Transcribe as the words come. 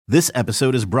This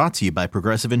episode is brought to you by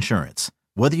Progressive Insurance.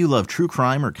 Whether you love true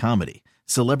crime or comedy,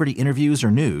 celebrity interviews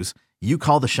or news, you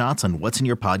call the shots on what's in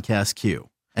your podcast queue.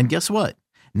 And guess what?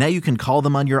 Now you can call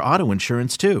them on your auto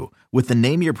insurance too with the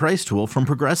Name Your Price tool from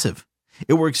Progressive.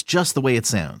 It works just the way it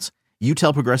sounds. You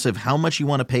tell Progressive how much you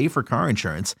want to pay for car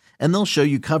insurance, and they'll show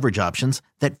you coverage options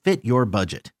that fit your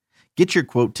budget. Get your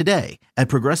quote today at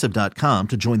Progressive.com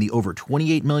to join the over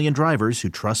 28 million drivers who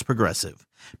trust Progressive.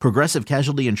 Progressive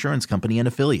Casualty Insurance Company and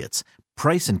Affiliates.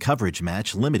 Price and coverage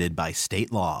match limited by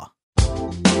state law.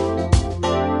 Behind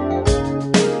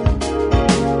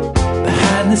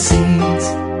the scenes,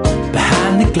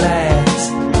 behind the glass,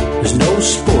 there's no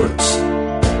sports.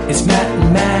 It's Matt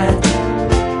and Matt,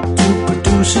 two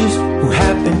producers who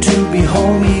happen to be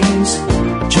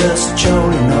homies, just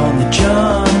joning on the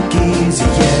Junkies,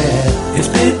 yeah. It's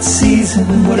bid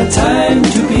season, what a time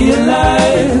to be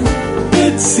alive.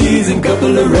 Bid season,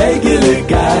 couple of regular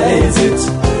guys. It's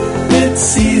bid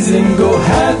season, go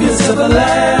have yourself a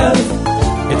laugh.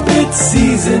 It's bid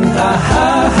season, ha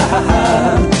ha ha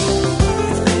ha.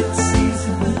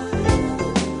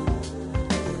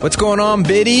 What's going on,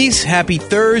 biddies? Happy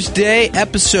Thursday,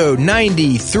 episode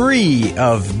 93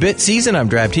 of Bit Season. I'm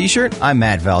Drab T-shirt. I'm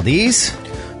Matt Valdez.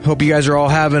 Hope you guys are all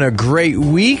having a great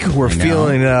week. We're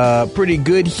feeling pretty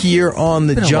good here on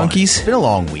the Junkies. It's been a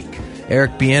long week.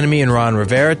 Eric Bieniemy and Ron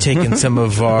Rivera taking some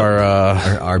of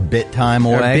our bit time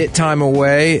away. Our bit time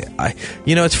away.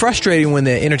 It's frustrating when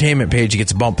the entertainment page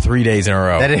gets bumped 3 days in a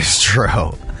row. That is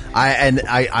true.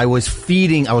 I was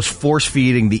force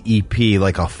feeding the EP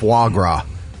like a foie gras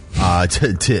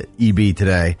to EB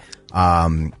today.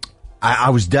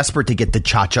 I was desperate to get the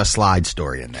Cha-Cha Slide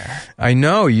story in there. I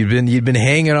know you've been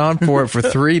hanging on for it for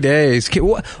 3 days.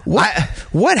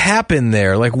 What happened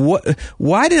there? Like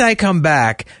why did I come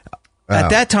back?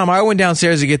 At that time, I went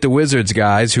downstairs to get the Wizards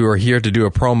guys who are here to do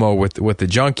a promo with the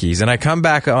Junkies, and I come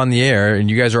back on the air, and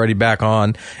you guys are already back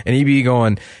on, and EB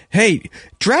going, "Hey,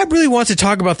 Drab really wants to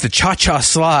talk about the Cha-Cha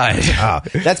Slide."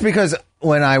 That's because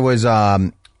when I was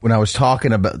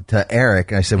talking about to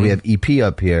Eric, I said we have EP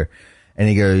up here, and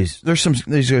he goes, "There's some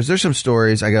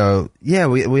stories." I go, "Yeah,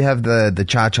 we have the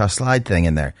Cha-Cha Slide thing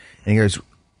in there," and he goes.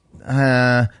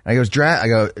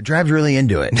 Drab's really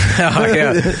into it. Oh,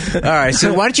 yeah. All right.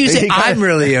 So why don't you say I'm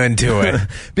really into it?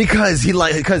 Because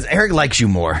Eric likes you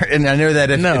more, and I know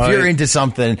that if you're into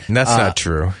something, that's not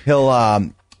true. He'll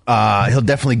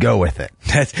definitely go with it.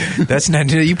 That's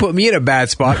not. You put me in a bad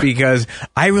spot because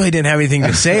I really didn't have anything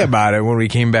to say about it when we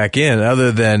came back in,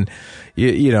 other than.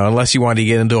 Unless you wanted to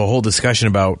get into a whole discussion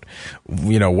about,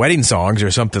 wedding songs or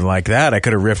something like that, I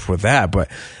could have riffed with that. But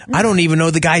I don't even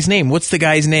know the guy's name. What's the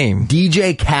guy's name?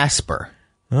 DJ Casper.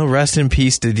 Well, rest in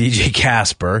peace to DJ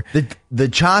Casper. The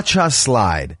Cha-Cha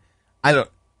Slide.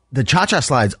 The Cha-Cha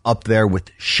Slide's up there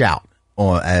with Shout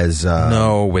as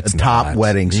no, it's top not.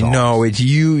 Wedding song. No, it's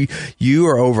you. You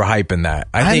are overhyping that.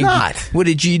 I'm not. What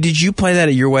did you play that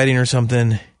at your wedding or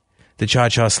something? The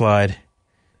Cha-Cha Slide.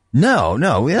 No,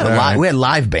 we had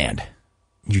live band.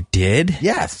 You did?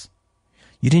 Yes.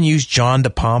 You didn't use John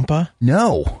DePompa?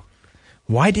 No.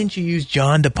 Why didn't you use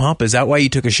John DePompa? Is that why you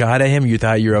took a shot at him? You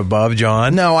thought you're above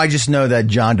John? No, I just know that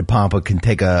John DePompa can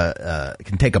take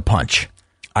a punch.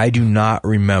 I do not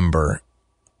remember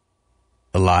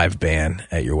a live band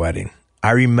at your wedding.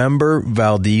 I remember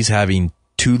Valdez having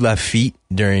 2 left feet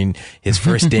during his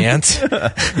first dance.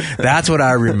 That's what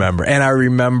I remember. And I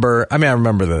remember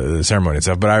the ceremony and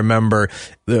stuff, but I remember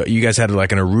you guys had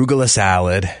like an arugula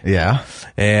salad. Yeah.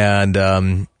 And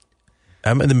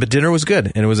the dinner was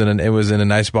good, and it was in a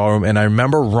nice ballroom. And I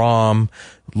remember Rom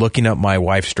looking up my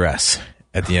wife's dress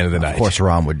at the end of the night. Of course,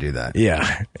 Rom would do that.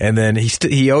 Yeah, and then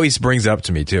he always brings up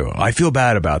to me too. I feel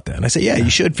bad about that, and I say, "Yeah, you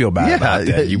should feel bad about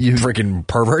that. You freaking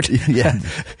pervert." Yeah,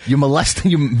 you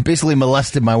basically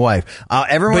molested my wife.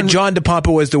 But John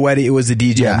DePompa was the wedding. It was the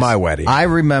DJ at my wedding. I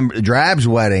remember Drab's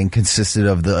wedding consisted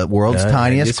of the world's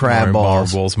tiniest crab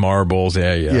balls, marbles.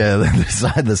 Yeah,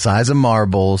 the size of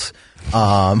marbles.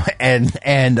 And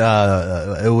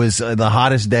it was the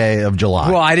hottest day of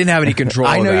July. Well, I didn't have any control.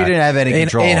 I know you didn't have any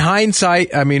control. In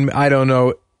hindsight, I mean, I don't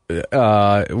know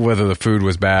whether the food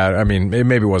was bad. I mean, it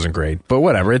maybe wasn't great, but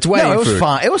whatever. It's wedding food.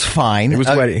 Fine. It was fine. It was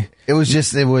wedding. It was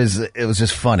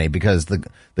just funny because the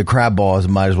crab balls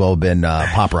might as well have been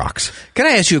Pop Rocks. Can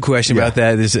I ask you a question about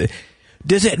that?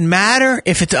 Does it matter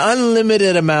if it's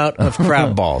unlimited amount of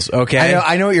crab balls? Okay,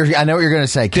 I know what you're going to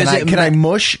say. Can I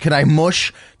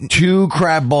mush 2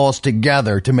 crab balls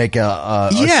together to make a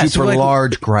super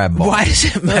large crab ball? Why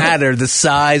does it matter the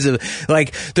size of,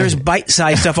 like, there's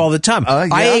bite-sized stuff all the time. Yeah.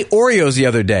 I ate Oreos the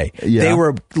other day. Yeah. They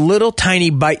were little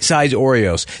tiny bite-sized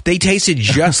Oreos. They tasted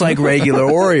just like regular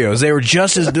Oreos. They were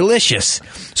just as delicious.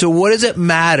 So what does it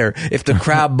matter if the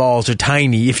crab balls are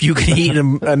tiny if you can eat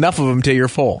enough of them till you're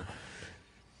full?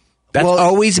 That's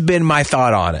always been my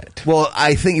thought on it. Well,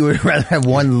 I think you would rather have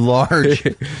one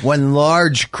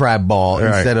large crab ball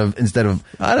instead of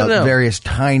I don't know, various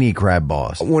tiny crab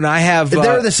balls. When I have, they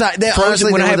were the size.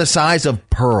 Honestly, they were the size of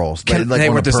pearls. They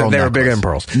were bigger than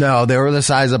pearls. No, they were the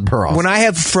size of pearls. When I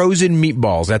have frozen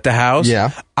meatballs at the house,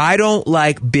 I don't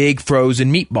like big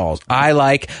frozen meatballs. I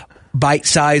like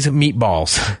bite-sized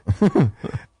meatballs.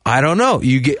 I don't know.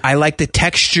 I like the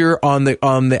texture on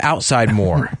the outside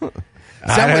more.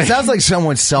 It sounds like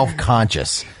someone's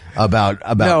self-conscious about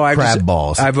crab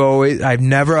balls. I've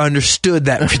never understood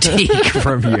that critique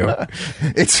from you.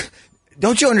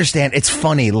 Don't you understand? It's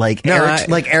funny,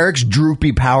 Eric's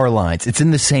droopy power lines. It's in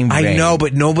the same vein. I know,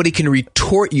 but nobody can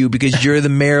retort you because you're the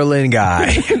Maryland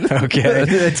guy. Okay,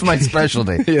 it's my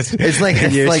specialty. Yes. It's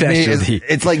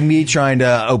like me trying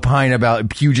to opine about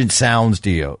Puget Sounds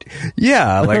to you.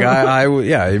 Yeah, like I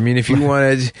mean, if you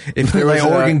wanted, if there was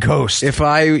Oregon Coast, if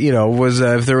I,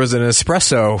 if there was an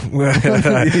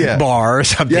espresso bar or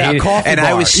something, a coffee and bar.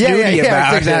 I was snooty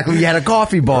about exactly. You had a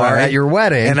coffee bar at your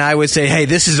wedding, and I would say, hey,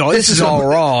 this is all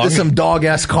wrong. This is some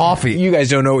dog-ass coffee. You guys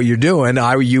don't know what you're doing.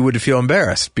 You would feel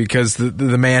embarrassed because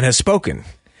the man has spoken.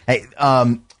 Hey,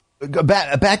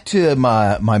 back to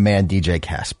my man DJ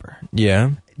Casper. Yeah.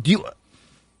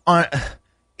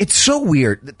 It's so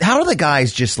weird. How do the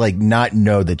guys just not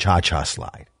know the cha-cha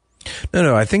slide?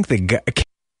 No. I think the guy,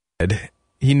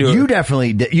 he knew. You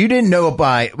definitely did. You didn't know it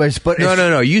but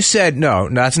no. You said no.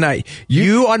 That's not.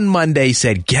 You on Monday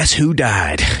said, "Guess who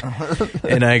died?"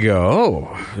 And I go,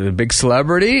 "Oh, a big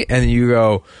celebrity." And you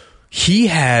go, "He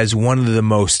has one of the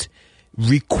most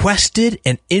requested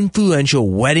and influential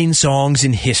wedding songs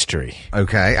in history."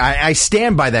 Okay, I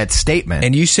stand by that statement.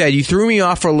 And you said, you threw me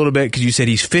off for a little bit because you said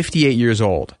he's 58 years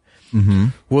old. Mm-hmm.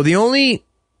 Well,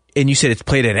 and you said it's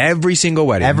played at every single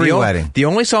wedding. The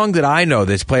only song that I know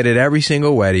that's played at every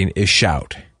single wedding is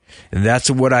Shout. And that's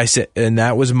what I said. And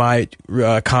that was my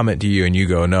comment to you. And you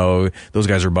go, no, those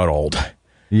guys are about old.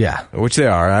 Yeah. Which they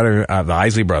are. I don't know. The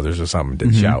Isley Brothers or something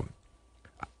did Shout.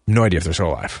 No idea if they're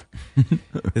still alive.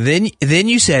 Then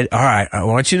you said, all right, I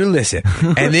want you to listen.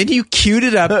 And then you queued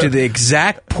it up to the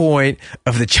exact point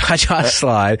of the cha-cha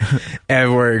slide,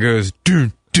 and where it goes, do,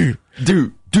 do,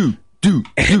 do, do.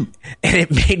 And it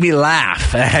made me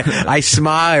laugh. I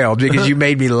smiled because you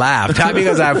made me laugh. Not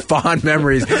because I have fond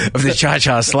memories of the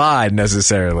cha-cha slide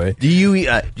necessarily. Do you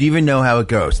even know how it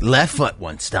goes? Left foot,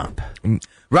 one stomp.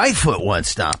 Right foot, one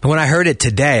stomp. When I heard it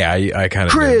today, I kind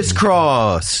of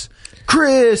crisscross.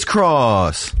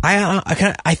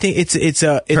 I think it's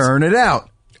turn it out.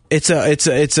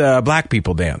 It's a black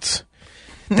people dance.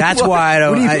 That's why I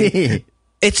don't. What do you mean?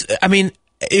 I mean,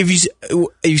 if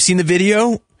you've seen the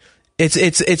video. I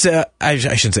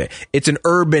shouldn't say it's an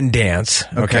urban dance.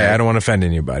 Okay. I don't want to offend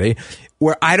anybody.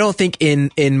 Where I don't think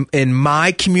in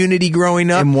my community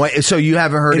growing up, so you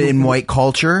haven't heard it in white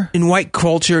culture? In white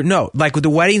culture, no. Like with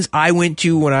the weddings I went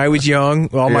to when I was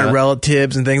young, all my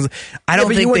relatives and things. I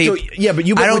don't think they. But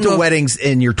you went to weddings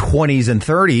in your 20s and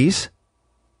 30s.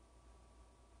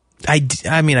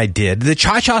 I mean, I did. The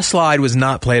cha-cha slide was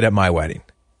not played at my wedding.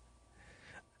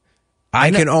 I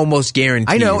can almost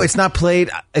guarantee. I know it's not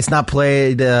played. It's not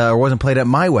played or wasn't played at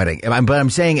my wedding. But I'm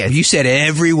saying you said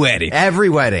every wedding. Every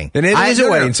wedding. Then it is a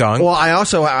wedding song. Well, I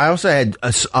also had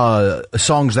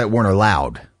songs that weren't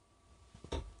allowed.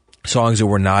 Songs that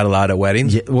were not allowed at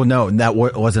weddings. Yeah, well, no, that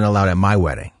wasn't allowed at my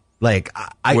wedding. Like,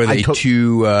 were they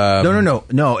too?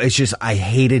 No. It's just I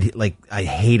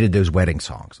hated those wedding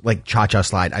songs, like Cha Cha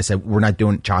Slide. I said we're not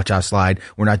doing Cha Cha Slide.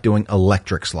 We're not doing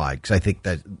Electric Slide because I think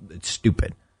that it's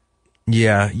stupid.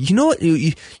 Yeah, you know what?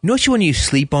 You know what? When you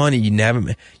sleep on and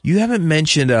you haven't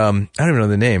mentioned. I don't even know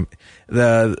the name.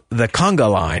 The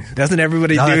conga line. Doesn't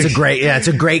everybody do? It's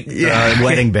a great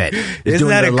wedding bit. Isn't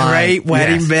that a great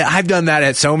wedding bit? I've done that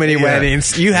at so many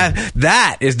weddings.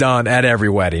 That is done at every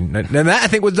wedding, and that I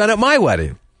think was done at my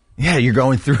wedding. Yeah, you're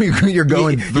going through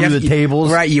the tables.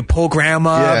 Right, you pull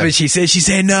grandma up and she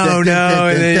said no, and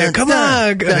then come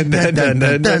on.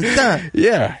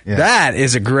 Yeah. That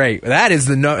is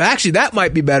actually that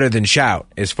might be better than Shout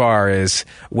as far as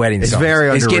wedding songs. It's very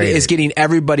underrated. It's getting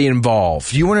everybody involved.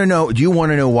 Do you want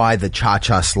to know why the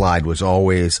Cha-Cha Slide was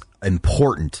always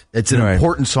important. It's an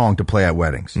important song to play at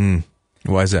weddings.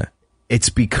 Why is that? It's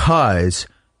because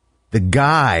the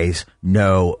guys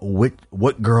know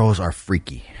what girls are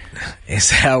freaky.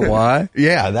 Is that why?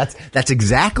 Yeah, that's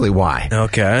exactly why.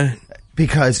 Okay.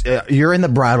 Because you're in the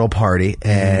bridal party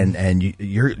and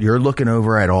you're looking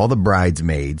over at all the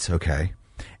bridesmaids, okay?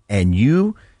 And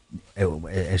you,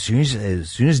 as soon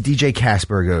as DJ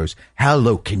Casper goes, how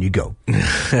low can you go?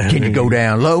 Can you go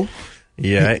down low?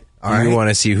 Yeah. All right. You want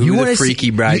to see who's the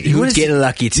freaky bride, who's getting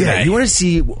lucky tonight. Yeah, you want to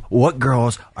see what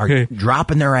girls are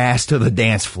dropping their ass to the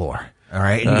dance floor. All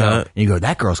right, and you go,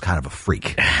 that girl's kind of a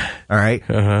freak. All right,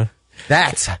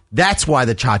 that's why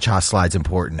the cha-cha slide's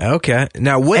important. Okay,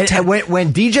 now when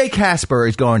DJ Casper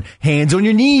is going, hands on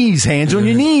your knees, hands on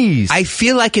your knees, I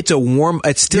feel like it's a warm.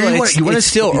 It's still it's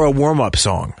still a warm-up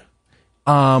song.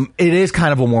 It is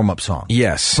kind of a warm-up song.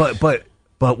 Yes,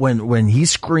 but when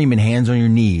he's screaming hands on your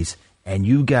knees, and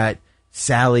you got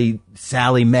Sally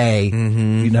Mae,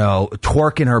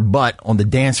 twerking her butt on the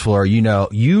dance floor, you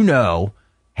know.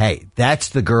 Hey, that's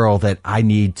the girl that I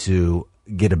need to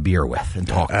get a beer with and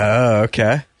talk to. Oh,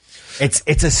 okay. It's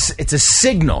a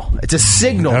signal. It's a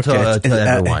signal to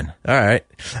everyone. All right.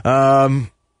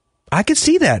 I could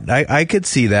see that. I could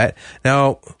see that.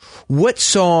 Now, what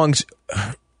songs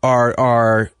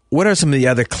are what are some of the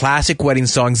other classic wedding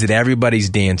songs that everybody's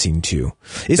dancing to?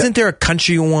 Isn't there a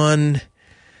country one?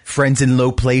 Friends in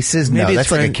Low Places? Maybe no,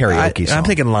 that's like a karaoke song. I'm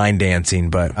thinking line dancing,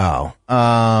 but I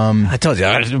told you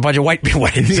there's a bunch of white people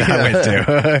weddings I went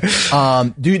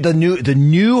to. Dude, the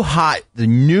new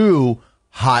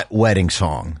hot wedding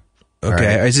song.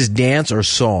 Okay, right. Is this dance or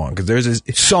song? Because there's a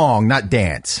song, not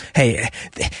dance. Hey,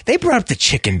 they brought up the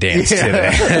chicken dance today.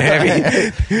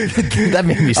 That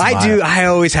made me smile. I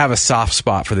always have a soft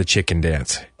spot for the chicken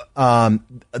dance.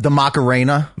 The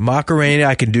Macarena. Macarena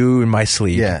I can do in my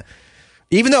sleep. Yeah.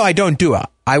 Even though I don't do it,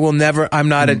 I will never. I'm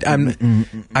not a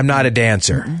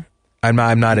dancer. I'm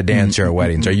not a dancer at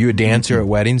weddings. Are you a dancer at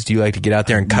weddings? Do you like to get out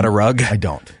there and cut a rug? I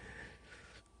don't.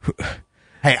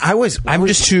 Hey, I'm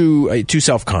just too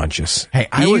self-conscious. Hey,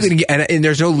 and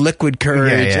there's no liquid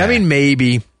courage. Yeah. I mean,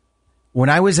 maybe when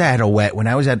I was at a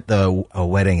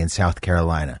wedding in South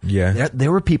Carolina,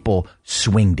 there were people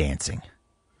swing dancing.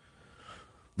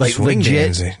 Like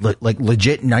legit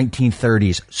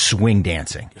 1930s swing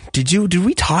dancing. Did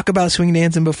we talk about swing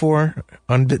dancing before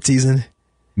on Bit Season?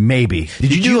 Maybe.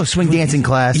 Did you do a swing dancing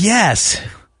class? Yes.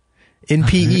 In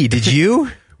PE. Did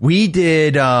you? We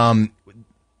did.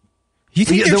 You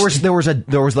think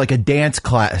there was like a dance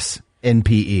class in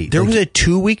PE? There was a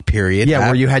 2-week period.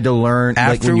 Where you had to learn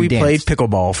after we played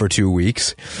pickleball for 2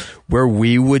 weeks, where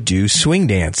we would do swing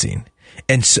dancing.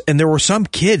 And there were some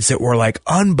kids that were like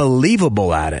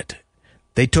unbelievable at it.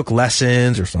 They took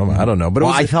lessons or something. I don't know. But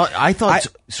I thought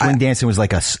swing dancing was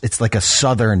it's like a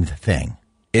Southern thing.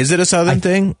 Is it a Southern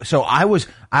thing? So I was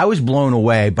blown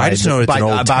away by. I just know it's an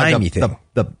old timey thing.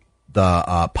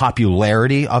 The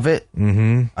popularity of it.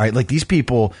 Mm-hmm. All right, like these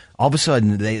people, all of a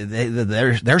sudden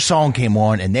their song came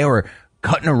on and they were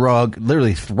cutting a rug,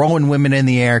 literally throwing women in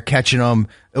the air, catching them.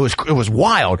 It was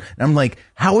wild. And I'm like,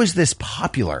 how is this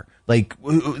popular? Like,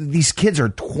 these kids are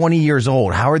 20 years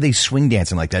old. How are they swing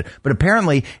dancing like that? But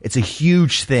apparently, it's a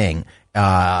huge thing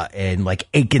in like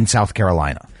Aiken, South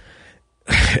Carolina.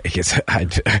 I guess I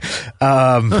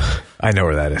know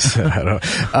where that is. I don't.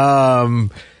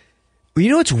 You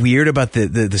know what's weird about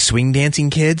the swing dancing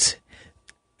kids?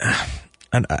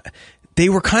 They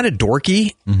were kind of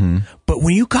dorky, but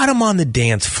when you got them on the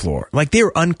dance floor, like they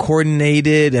were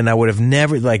uncoordinated and I would have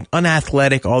never, like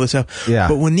unathletic, all this stuff. Yeah.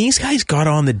 But when these guys got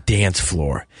on the dance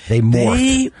floor, they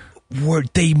morphed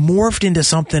into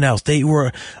something else.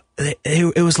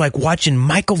 It was like watching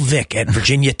Michael Vick at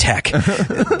Virginia Tech.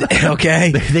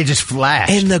 Okay. They just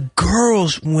flashed. And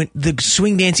the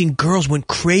swing dancing girls went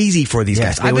crazy for these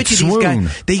guys. I bet you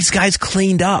these guys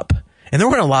cleaned up. And there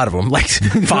weren't a lot of them, like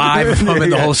 5 of them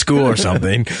in the whole school or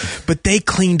something. But they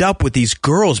cleaned up with these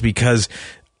girls because,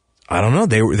 I don't know,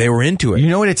 they were into it. You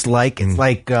know what it's like? It's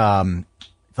like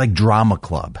drama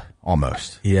club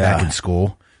almost. Yeah. Back in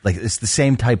school. Like it's the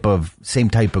same type of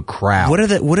crowd. What are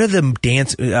the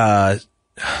dance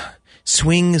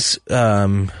swings?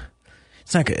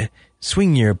 It's not good.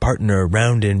 Swing your partner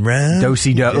round and round.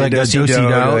 Do-si-do. Like do-si-do.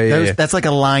 Yeah. That's like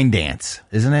a line dance,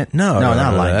 isn't it? No,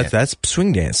 not a line dance. That's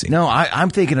swing dancing. No,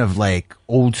 I'm thinking of like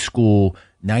old school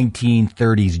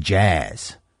 1930s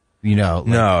jazz. You know.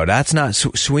 No, that's not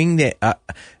swing.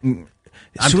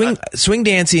 Swing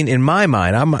dancing, in my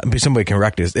mind, somebody can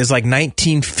correct this, is like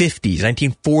 1950s,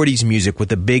 1940s music with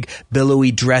the big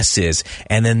billowy dresses,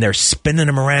 and then they're spinning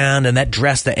them around, and that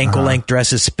dress, the ankle-length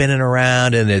dress is spinning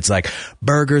around, and it's like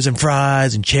burgers and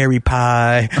fries and cherry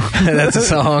pie. That's a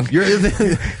song.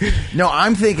 No,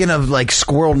 I'm thinking of like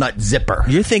Squirrel Nut Zipper.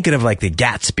 You're thinking of like the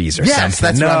Gatsby's or something. Yes,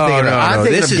 that's what I'm thinking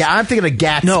of. I'm thinking of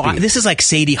Gatsby. No, this is like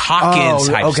Sadie Hawkins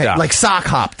type stuff. Like sock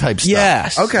hop type stuff.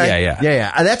 Yes. Okay.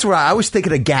 Yeah. That's what I was thinking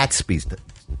of Gatsby's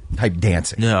type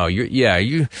dancing. No, I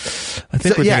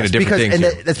think we're thinking of different things. And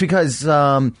that's because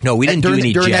no, we didn't do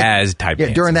any jazz type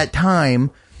dancing. During that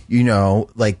time,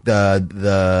 like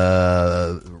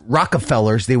the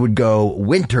Rockefellers, they would go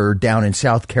winter down in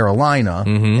South Carolina,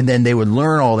 and then they would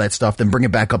learn all that stuff, then bring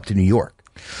it back up to New York.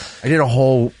 I did a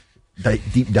whole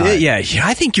deep dive. Yeah,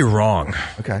 I think you're wrong.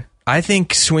 Okay. I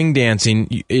think swing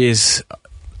dancing is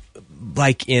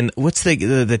like in, what's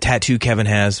the tattoo Kevin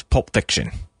has? Pulp Fiction.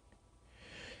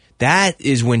 That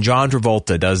is when John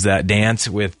Travolta does that dance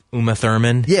with Uma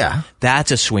Thurman. Yeah. That's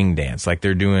a swing dance. Like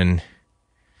they're doing...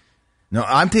 No,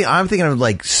 I'm thinking of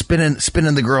like spinning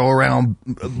the girl around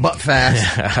butt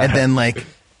fast and then like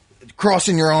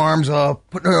crossing your arms up,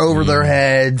 putting her over their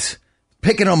heads,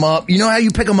 picking them up. You know how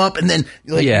you pick them up and then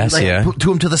put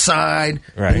them to the side,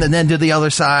 right, and then to the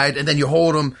other side, and then you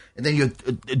hold them, and then you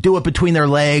do it between their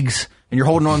legs, and you're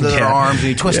holding onto their arms, and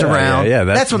you twist around. Yeah,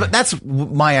 that's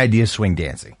my idea of swing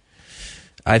dancing.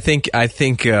 I think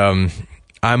we're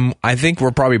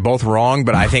probably both wrong,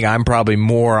 but I think I'm probably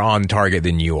more on target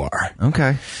than you are.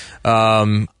 Okay.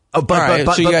 But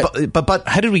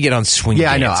how did we get on swing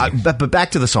dancing? I know. But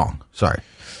back to the song. Sorry.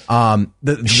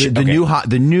 The new hot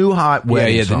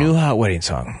wedding song. The new hot wedding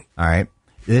song. All right.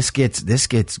 This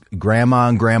gets grandma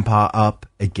and grandpa up.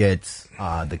 It gets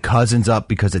the cousins up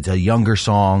because it's a younger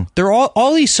song. They're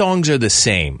all these songs are the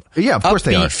same. Yeah, of course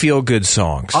they are. Feel good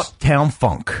songs. Uptown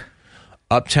Funk.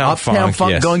 Uptown Funk,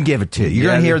 yes. Go and give it to you.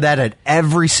 You're going to hear that at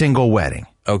every single wedding.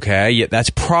 Okay, yeah, that's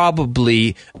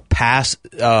probably past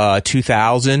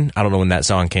 2000. I don't know when that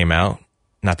song came out.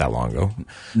 Not that long ago.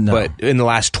 No. But in the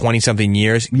last 20-something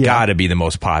years, gotta be the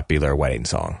most popular wedding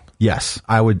song. Yes,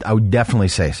 I would definitely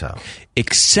say so.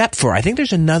 Except for, I think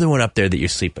there's another one up there that you're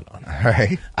sleeping on. All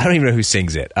right. I don't even know who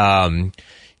sings it.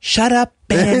 Shut up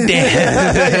and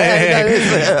dance.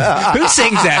 Who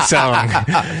sings that song?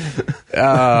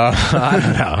 I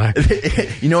don't know.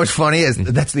 You know what's funny is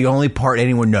that's the only part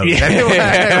anyone knows.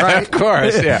 Yeah, right? Of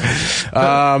course, yeah.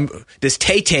 Does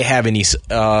Tay-Tay have any...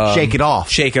 Shake It Off.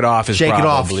 Shake It Off is Shake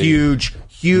probably... It Off,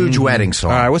 huge wedding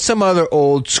song. All right, what's some other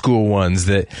old school ones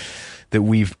that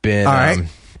we've been... All right,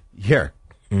 here.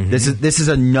 This is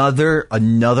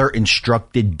another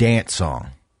instructed dance song.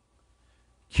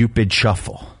 Cupid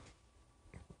Shuffle.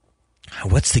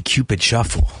 What's the Cupid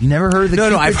Shuffle? You never heard of the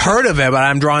Cupid No, I've heard of it, but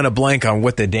I'm drawing a blank on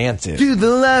what the dance is. To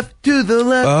the left, to the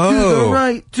left, to the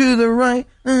right, to the right.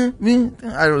 I don't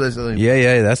know.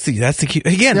 Yeah, that's the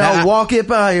Cupid. Again, now walk it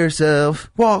by yourself.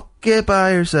 Walk it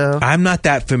by yourself. I'm not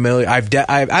that familiar. I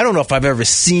don't know if I've ever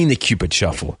seen the Cupid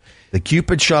Shuffle. The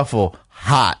Cupid Shuffle,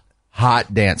 hot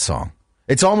dance song.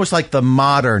 It's almost like the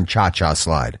modern cha-cha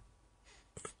slide.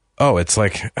 Oh, it's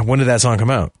like, when did that song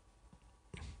come out?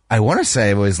 I want to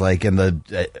say it was like in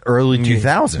the early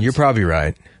 2000s. You're probably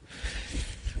right.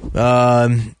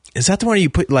 Is that the one where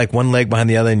you put like one leg behind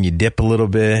the other and you dip a little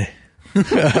bit?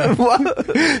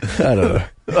 What? I don't know.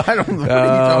 What are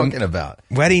you talking about?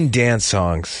 Wedding dance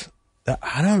songs.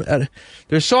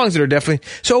 There's songs that are definitely...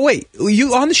 So wait,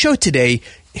 you on the show today...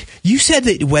 You said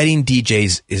that wedding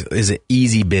DJs is an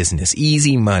easy business,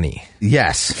 easy money.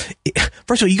 Yes.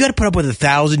 First of all, you got to put up with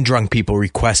 1,000 drunk people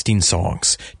requesting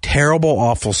songs. Terrible,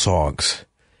 awful songs.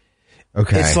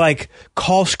 Okay. It's like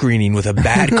call screening with a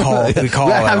bad call. We call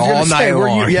it all night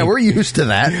long. We're used to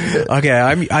that. Okay,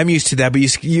 I'm used to that. But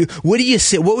what do you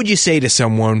say? What would you say to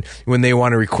someone when they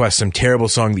want to request some terrible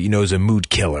song that you know is a mood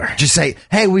killer? Just say,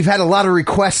 "Hey, we've had a lot of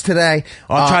requests today.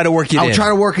 I'll try to work it in. I'll try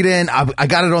to work it in. I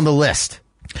got it on the list."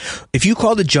 If you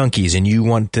call the Junkies and you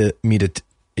want me to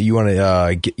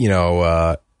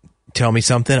tell me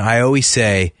something, I always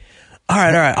say, all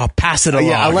right, I'll pass it along.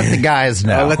 Yeah, I'll let the guys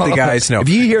know. If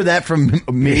you hear that from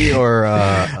me or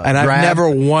and I've never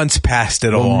once passed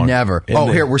it along. Never.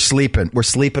 Here we're sleeping. We're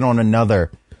sleeping on another.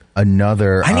 I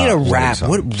need a rap. Song.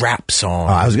 What rap song?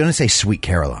 I was going to say Sweet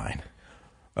Caroline.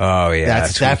 Oh yeah,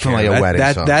 that's definitely a wedding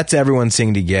song. That's everyone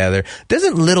sing together.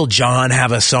 Doesn't Little John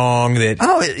have a song that?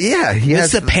 Oh yeah,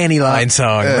 it's the panty line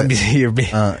song. Let me see your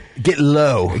Get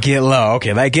Low. Get Low.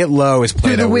 Okay, that Get Low is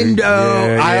played through the window.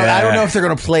 Yeah. I don't know if they're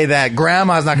going to play that.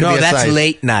 Grandma's not going to be. No, that's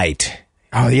late night.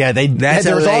 Oh yeah, That's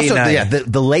there was a late also night.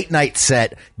 the late night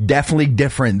set definitely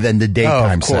different than the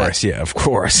daytime set. Of course, yeah, of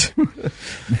course.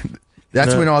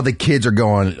 That's when all the kids are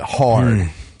going hard.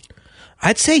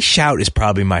 I'd say Shout is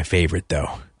probably my favorite, though.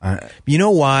 You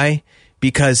know why?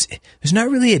 Because there's not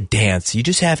really a dance. You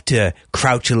just have to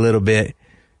crouch a little bit,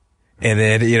 and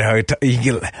then you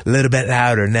get a little bit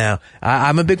louder. Now,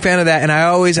 I'm a big fan of that, and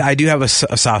I do have a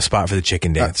soft spot for the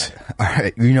chicken dance. All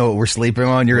right, you know what we're sleeping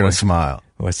on? You're going to smile.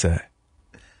 What's that?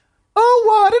 Oh,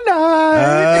 what a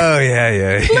night! Oh,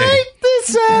 yeah. Late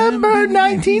December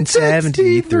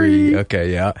 1973.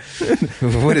 Okay, yeah.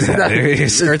 What is that?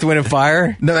 Is Earth, Wind, and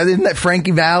Fire? No, isn't that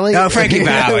Frankie Valli? Oh, Frankie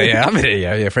Valli.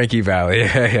 Yeah, yeah, Frankie Valli.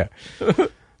 Yeah.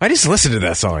 I just listened to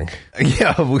that song.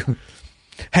 Yeah.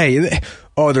 Hey,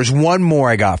 there's one more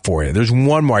I got for you. There's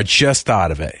one more. I just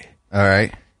thought of it. All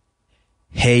right.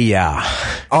 Hey, yeah.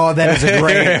 Oh, that is a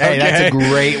great. Hey, that's a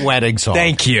great wedding song.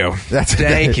 Thank you.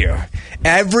 Thank you.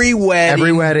 Every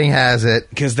wedding has it,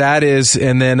 because that is,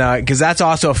 and then because that's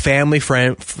also a family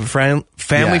friendly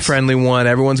one.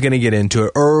 Everyone's going to get into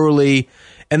it early,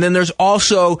 and then there's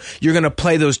also you're going to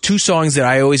play those two songs that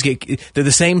I always get. They're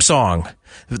the same song,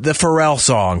 the Pharrell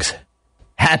songs,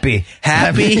 Happy,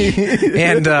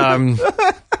 and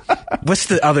what's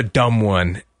the other dumb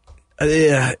one?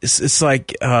 It's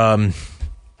like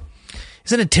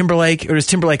is it a Timberlake or does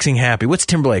Timberlake sing Happy? What's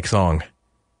Timberlake's song?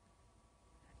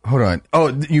 Hold on. Oh,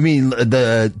 you mean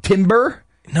the Timber?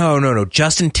 No.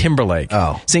 Justin Timberlake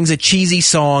sings a cheesy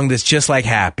song that's just like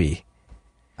Happy.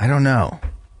 I don't know.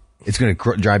 It's going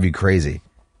to drive you crazy.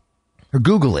 Or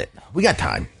Google it. We got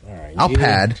time. All right, I'll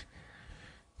pad.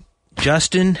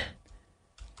 Justin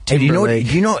Hey, Timberlake.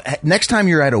 do you know? Next time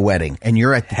you're at a wedding and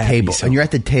you're at the table song. and you're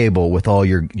at the table with all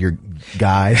your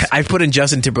guys. I've put in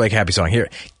Justin Timberlake Happy Song here.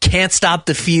 Can't Stop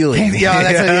the Feeling.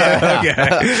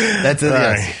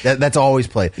 That's always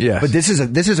played. Yes. But this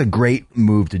is a great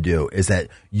move to do. Is that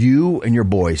you and your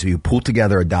boys? So you pull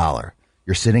together $1.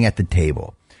 You're sitting at the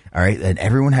table. All right, and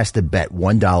everyone has to bet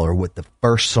 $1 what the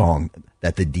first song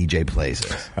that the DJ plays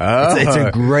is. It's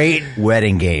a great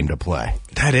wedding game to play.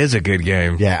 That is a good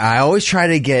game. Yeah, I always try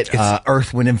to get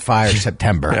Earth, Wind, and Fire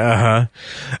September.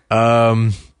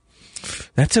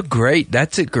 That's a great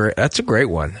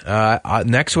one.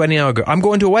 Next wedding I'll go. I'm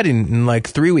going to a wedding in like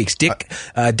 3 weeks. Dick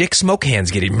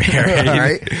Smokehand's getting married. All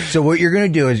right. So what you're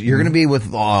going to do is you're going to be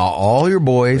with all your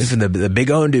boys, the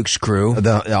Big O and Duke's crew,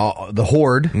 the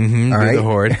horde. Mm-hmm, all right, the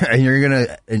horde,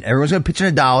 and everyone's going to pitch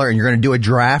in $1, and you're going to do a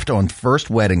draft on first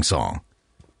wedding song.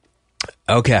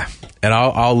 Okay, and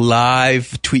I'll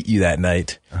live tweet you that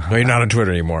night. No, you're not on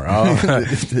Twitter anymore. I'll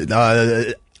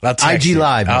IG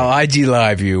Live. I'll IG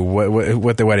Live you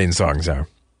what the wedding songs are.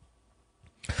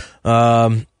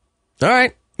 All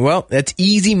right. Well, that's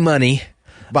easy money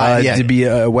to be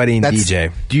a wedding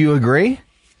DJ. Do you agree?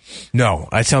 No,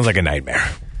 that sounds like a nightmare.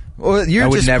 Well, You're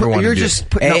just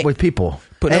putting up with people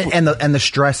and the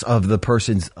stress of the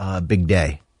person's big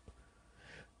day.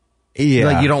 Yeah,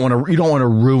 like you don't want to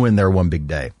ruin their one big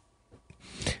day.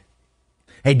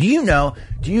 Hey, do you know?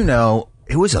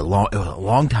 It was a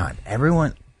long time.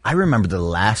 I remember the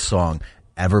last song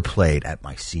ever played at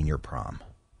my senior prom.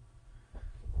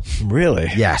 Really?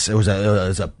 Yes, it was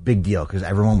a big deal because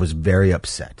everyone was very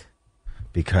upset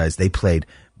because they played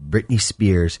Britney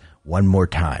Spears One More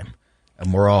Time.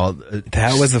 And we're all...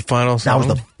 that was the final song? That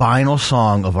was the final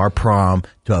song of our prom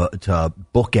to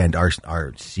bookend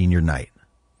our senior night.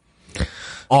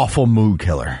 Awful mood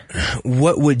killer.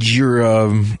 What would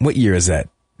your... what year is that?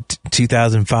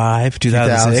 2005?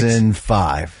 2006?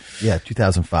 2005. Yeah,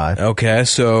 2005. Okay,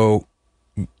 so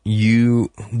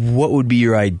what would be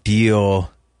your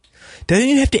ideal... Doesn't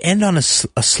it have to end on a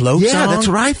slow song? Yeah, that's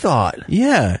what I thought.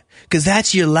 Yeah, because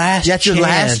that's your last chance.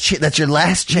 That's your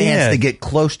last chance to get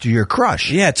close to your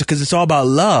crush. Yeah, because it's all about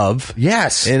love.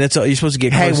 Yes. And you're supposed to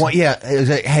get close.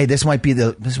 Hey, this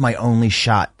is my only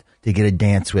shot to get a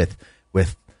dance with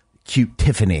cute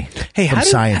Tiffany from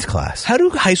science class. How do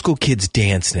high school kids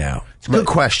dance now? It's a good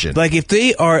question. Like if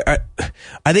they are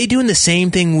they doing the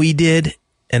same thing we did?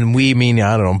 And we mean,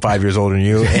 I don't know, I'm 5 years older than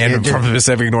you and from the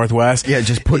Pacific Northwest. Yeah,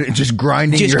 just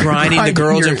grinding the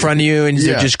girls in front of you and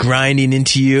they're just grinding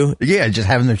into you. Yeah, just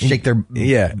having them shake their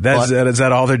is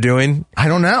that all they're doing? I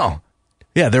don't know.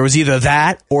 Yeah, there was either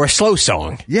that or a slow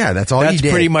song. Yeah, that's all. That's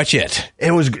pretty much it.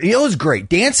 It was great.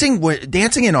 Dancing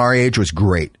in our age was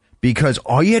great because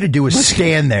all you had to do was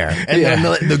stand there, and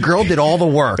the girl did all the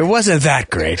work. It wasn't that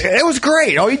great. It was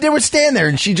great. All you did was stand there,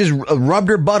 and she just rubbed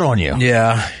her butt on you.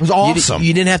 Yeah, it was awesome.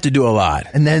 You didn't have to do a lot.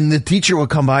 And then the teacher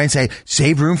would come by and say,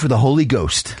 "Save room for the Holy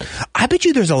Ghost." I bet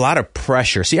you there's a lot of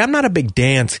pressure. See, I'm not a big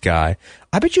dance guy.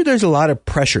 I bet you there's a lot of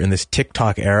pressure in this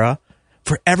TikTok era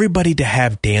for everybody to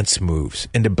have dance moves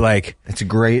and to like. That's a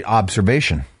great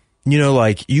observation. You know,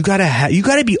 like you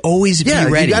gotta be always be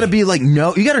ready. You gotta be like,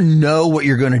 you gotta know what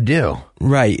you're gonna do.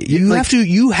 Right. You have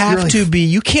to be,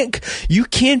 you can't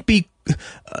be,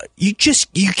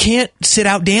 you can't sit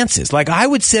out dances. Like I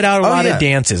would sit out a lot of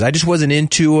dances. I just wasn't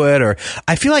into it, or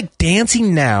I feel like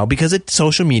dancing now because of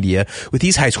social media with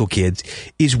these high school kids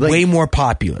is way more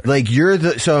popular. Like you're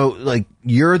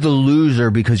the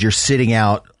loser because you're sitting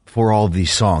out for all of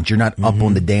these songs. You're not up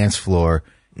on the dance floor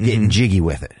getting jiggy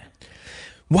with it.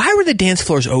 Why were the dance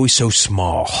floors always so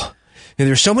small?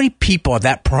 There's so many people at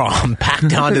that prom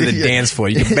packed onto the dance floor.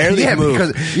 You can barely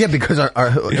move. Because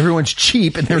everyone's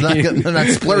cheap and they're not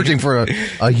splurging for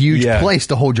a huge place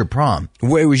to hold your prom.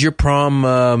 Wait, was your prom?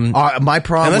 My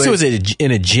prom, unless it was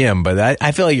in a gym, but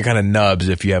I feel like you're kind of nubs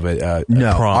if you have a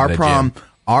prom.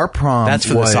 Our prom. That's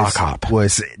for the sock hop.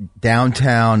 Was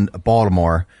downtown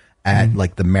Baltimore at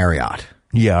like the Marriott.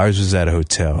 Yeah, ours was at a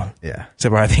hotel. Yeah.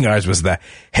 Except I think ours was the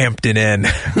Hampton Inn.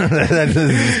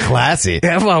 That's classy.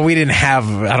 Yeah, well, I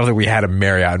don't think we had a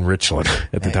Marriott in Richland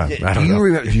at the time. I don't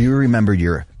know. Do you remember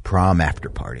your prom after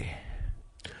party?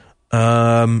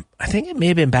 I think it may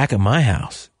have been back at my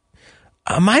house.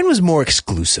 Mine was more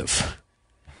exclusive.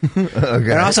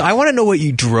 Okay. And also, I want to know what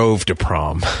you drove to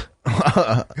prom.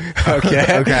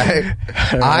 Okay.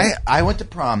 I went to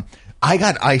prom. I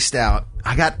got iced out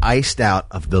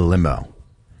of the limo.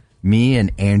 Me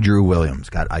and Andrew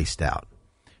Williams got iced out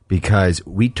because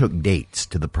we took dates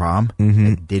to the prom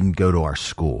and didn't go to our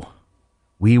school.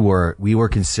 We were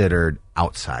considered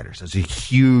outsiders. It's a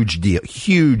huge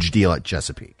deal at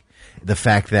Chesapeake. The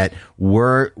fact that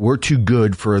we're too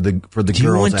good for the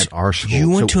girls at our school.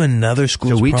 You went to another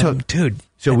school's prom? Dude.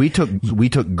 So we took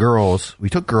girls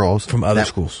from other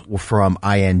schools, from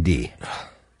IND. Can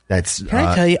I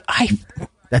tell you,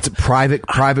 that's a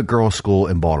private girls' school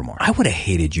in Baltimore. I would have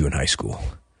hated you in high school.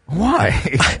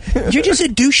 Why? You're just a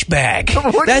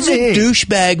douchebag. That's a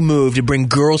douchebag move to bring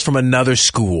girls from another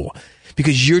school.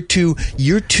 Because you're too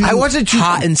I wasn't too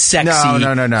hot and sexy.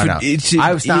 No. You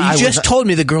just told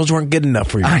me the girls weren't good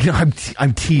enough for you. I know.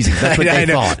 I'm teasing. That's what they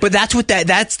thought. But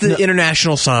that's the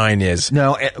international sign is.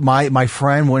 No, my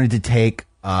friend wanted to take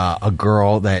a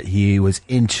girl that he was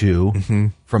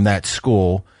into from that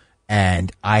school.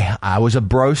 And I was a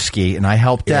broski, and I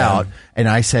helped out, and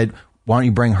I said, "Why don't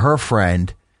you bring her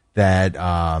friend that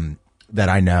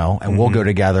I know, and we'll go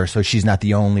together, so she's not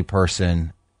the only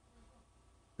person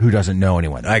who doesn't know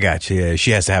anyone." I got you. Yeah,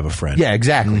 she has to have a friend. Yeah,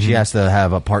 exactly. She has to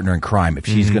have a partner in crime if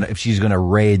she's gonna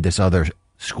raid this other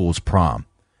school's prom.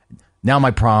 Now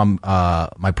my prom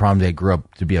day grew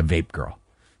up to be a vape girl.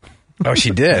 Oh,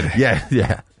 she did.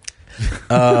 Yeah.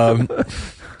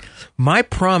 My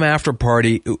prom after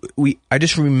party, I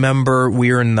just remember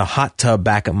we were in the hot tub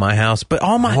back at my house, but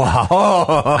all my,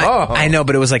 I know,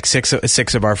 but it was like six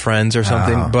of our friends or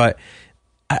something, but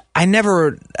I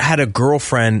never had a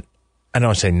girlfriend. I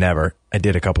don't say never. I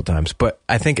did a couple times, but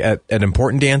I think at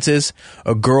important dances,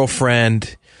 a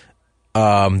girlfriend,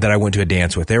 that I went to a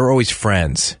dance with, they were always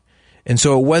friends. And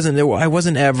so I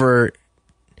wasn't ever,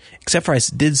 except for I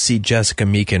did see Jessica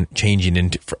Meekin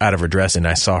changing out of her dress, and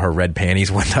I saw her red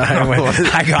panties one time.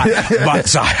 I got butt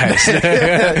size.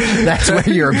 That's where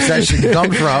your obsession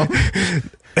comes from.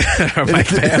 my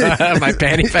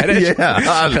panty fetish? Yeah.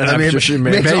 I mean, sure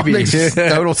makes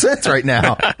total sense right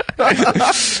now.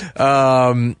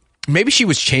 Maybe she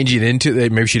was changing into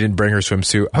it. Maybe she didn't bring her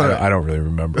swimsuit. I don't really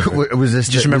remember. Was this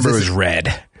just remember it was red.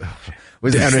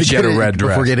 She had a red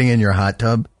dress. Before getting in your hot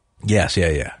tub? Yes,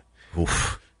 yeah.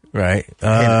 Oof. Right.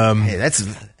 Hey,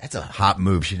 that's a hot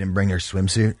move. She didn't bring her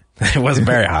swimsuit. It wasn't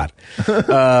very hot.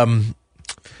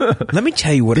 Let me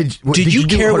tell you what. Did you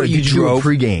care what you drove? Did you do a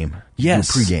pregame?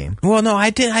 Yes. Pregame. Well, no, I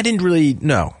didn't really.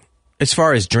 No. As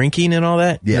far as drinking and all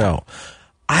that, no.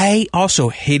 I also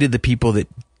hated the people that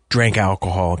drank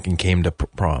alcohol and came to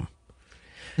prom.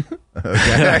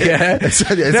 Okay. It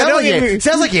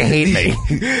sounds like you hate me.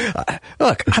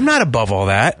 Look, I'm not above all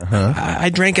that. I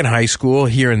drank in high school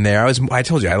here and there. I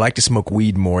told you I like to smoke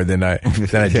weed more than I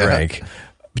drank.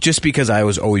 Just because I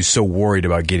was always so worried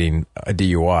about getting a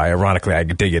DUI. Ironically, I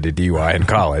did get a DUI in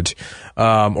college,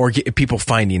 or people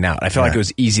finding out. I felt like it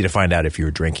was easy to find out if you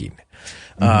were drinking.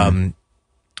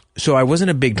 So I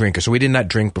wasn't a big drinker. So we did not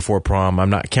drink before prom.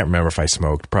 I can't remember if I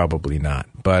smoked. Probably not.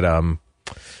 But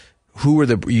who were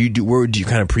what you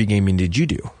kind of pre-gaming did you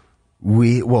do?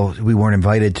 We weren't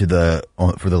invited to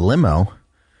for the limo,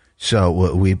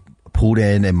 so we pulled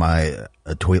in my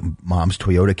mom's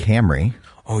Toyota Camry.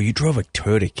 Oh, you drove a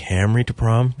Toyota Camry to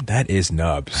prom? That is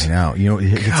nubs. I know. You know,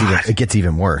 it gets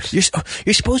even worse.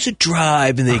 You're supposed to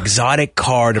drive in the exotic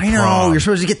car to prom. I know. You're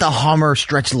supposed to get the Hummer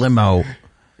stretch limo.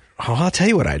 Oh, I'll tell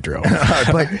you what I drove.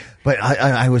 but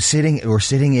I was sitting. We're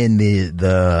sitting in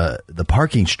the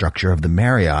parking structure of the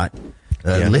Marriott,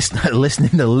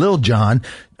 listening to Lil Jon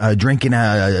drinking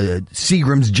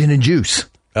Seagram's gin and juice.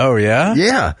 Oh yeah,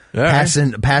 yeah. Right.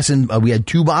 Passing. We had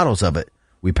 2 bottles of it.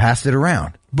 We passed it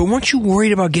around. But weren't you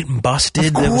worried about getting busted?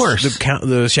 Of course,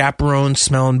 the chaperone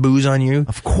smelling booze on you.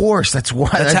 Of course, that's why.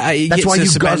 That's why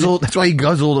you guzzled. That's why you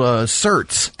guzzled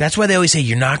certs. That's why they always say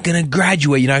you're not going to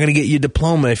graduate. You're not going to get your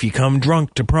diploma if you come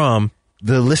drunk to prom.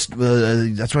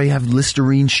 That's why you have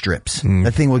Listerine strips.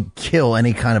 That thing would kill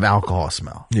any kind of alcohol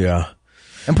smell. Yeah,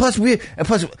 and plus,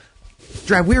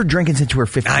 Drab, we were drinking since we were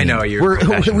 15. I know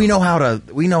we know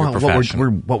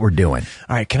what we're doing.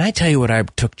 All right, can I tell you what I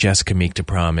took Jessica Meek to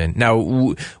prom in?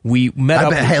 Now we met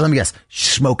up. Hey, let me guess,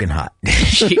 smoking hot.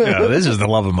 This is the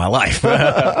love of my life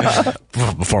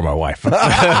before my wife.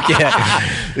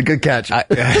 Yeah. Good catch.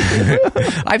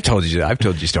 I've told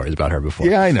you stories about her before.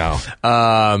 Yeah, I know.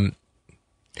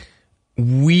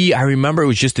 I remember it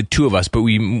was just the 2 of us, but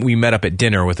we met up at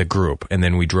dinner with a group, and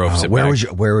then we drove. Where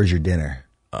was your dinner?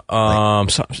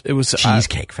 It was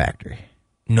Cheesecake Factory.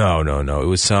 No. It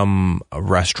was some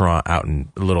restaurant out in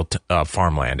a little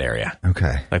farmland area.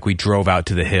 Okay. Like we drove out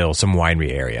to the hill, some winery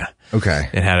area. Okay.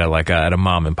 It had a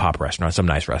mom and pop restaurant, some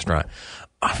nice restaurant.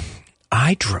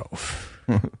 I drove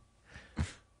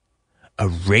a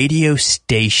radio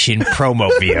station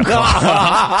promo vehicle.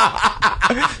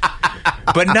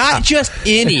 But not just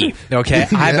any. Okay.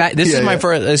 This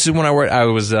is when I worked. I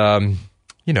was, I've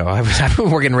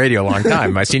been working radio a long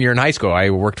time. My senior in high school, I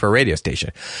worked for a radio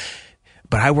station.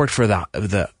 But I worked for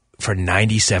for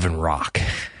 97 Rock.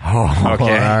 Oh,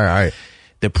 okay. All right.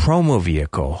 The promo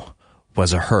vehicle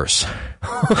was a hearse.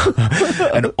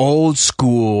 An old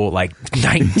school,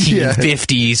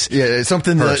 1950s. Yeah,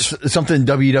 something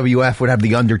WWF would have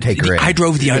the Undertaker in. I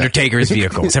drove the Undertaker's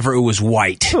vehicle, except for it was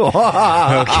white. Okay?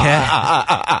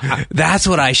 That's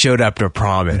what I showed up to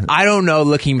prom in. I don't know,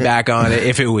 looking back on it,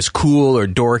 if it was cool or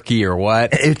dorky or what.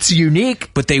 It's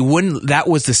unique. But that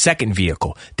was the second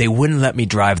vehicle. They wouldn't let me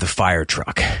drive the fire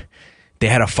truck. They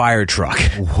had a fire truck.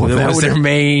 Whoa, that was their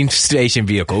main station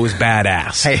vehicle. It was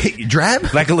badass. Hey,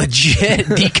 Drab? Like a legit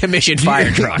decommissioned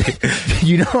fire truck.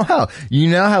 You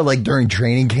know how like during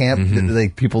training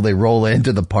camp, people they roll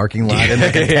into the parking lot in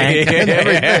like a tank and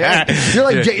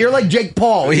everything. You're like Jake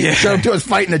Paul. He showed up to us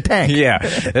fighting a tank. Yeah,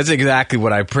 that's exactly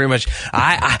what I pretty much.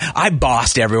 I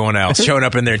bossed everyone else showing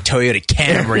up in their Toyota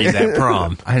Camrys at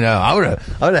prom. I know. I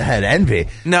would have had envy.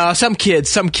 No, some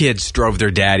kids drove their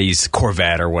daddy's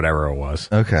Corvette or whatever it was.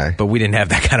 Okay. But we didn't have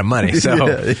that kind of money,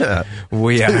 so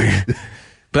we are.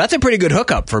 But that's a pretty good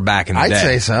hookup for back in the day. I'd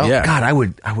say so. Yeah. God, I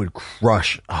would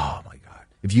crush. Oh my God.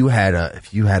 If you had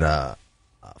a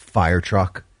fire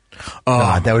truck,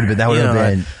 God, that would have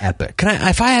been epic.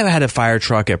 If I had had a fire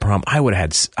truck at prom, I would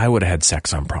have had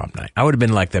sex on prom night. I would have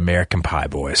been like the American Pie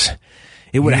boys.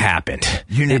 It would have happened.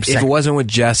 If it wasn't with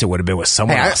Jess, it would have been with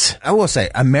someone else. I will say,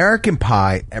 American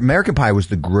Pie was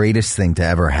the greatest thing to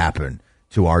ever happen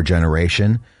to our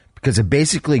generation, because it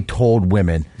basically told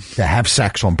women to have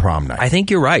sex on prom night. I think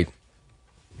you're right.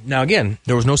 Now, again,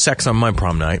 there was no sex on my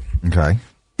prom night. Okay.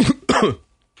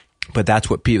 But that's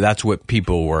what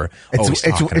people were always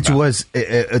talking about.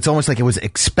 It's almost like it was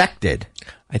expected.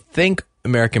 I think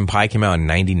American Pie came out in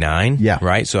 99. Yeah.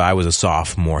 Right? So I was a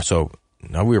sophomore. So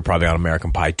we were probably on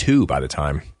American Pie 2 by the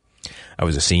time I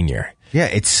was a senior. Yeah,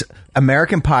 it's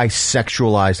American Pie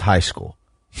sexualized high school.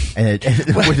 And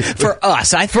for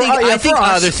us, I think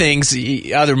other things,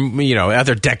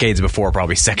 other decades before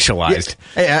probably sexualized.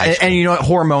 Yeah. And you know what?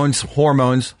 Hormones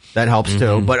that helps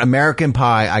too. But American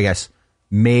Pie, I guess,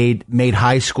 made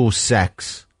high school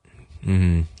sex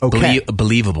okay.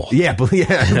 Believable. Yeah,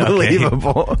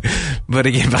 believable. But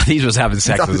again, Valdez was having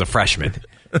sex as a freshman.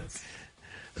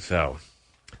 So,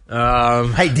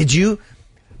 hey, did you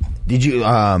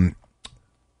go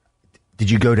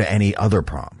to any other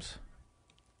proms?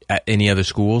 At any other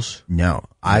schools? No.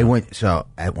 I went, when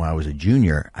I was a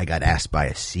junior, I got asked by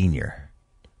a senior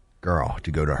girl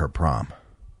to go to her prom.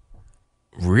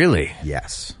 Really?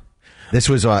 Yes.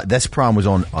 This prom was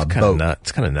on a boat.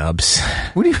 It's kind of nubs.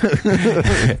 What do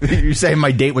you saying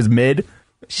my date was mid?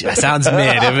 That sounds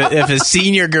mid. If a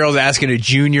senior girl's asking a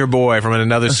junior boy from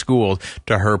another school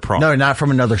to her prom. No, not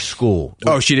from another school.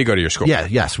 Oh, she did go to your school? Yeah,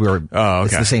 yes. We were. Oh, okay.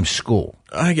 It's the same school.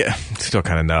 I get still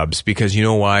kind of nubs, because you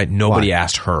know why? Nobody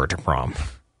asked her to prom.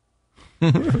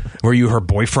 Were you her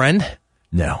boyfriend?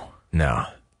 No.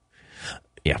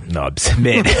 Yeah, nubs.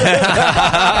 Mid.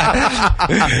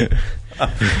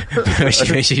 Was she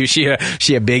a biggie? Was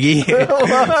she a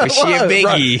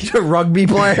biggie? A rugby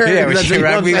player? Yeah, was she a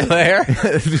rugby player?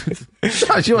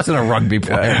 She wasn't a rugby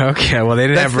player. Okay, well, they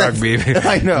didn't have rugby.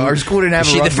 I know. Our school didn't have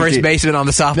Was she the first baseman on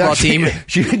the softball team?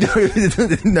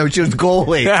 No, she was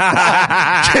goalie.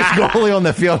 She was goalie on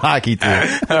the field hockey team.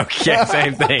 Okay,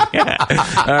 same thing. All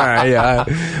right, yeah.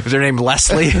 Was her name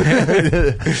Leslie?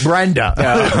 Brenda.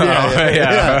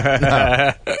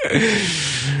 Yeah.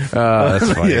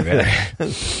 That's funny, man.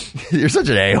 You're such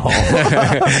an a-hole.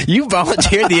 You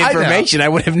volunteered the information. I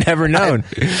would have never known.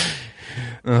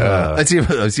 Let's see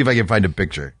if I can find a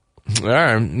picture. All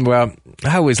right. Well,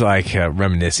 I always like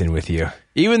reminiscing with you.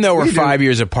 Even though we're 5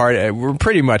 years apart, we're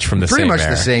pretty much from the same era. Pretty much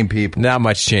the same people. Not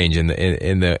much change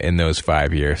in those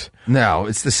 5 years. No,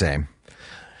 it's the same.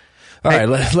 All right,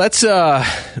 let's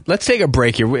take a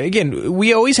break here. Again,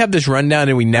 we always have this rundown,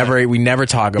 and we never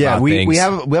talk about things. We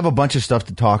have a bunch of stuff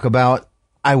to talk about.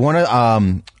 I want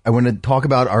to talk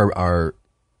about our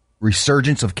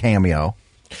resurgence of Cameo.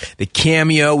 The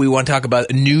Cameo. We want to talk about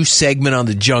a new segment on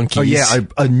the Junkies. Oh yeah,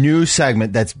 a new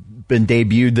segment that's been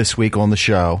debuted this week on the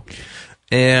show.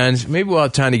 And maybe we'll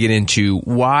have time to get into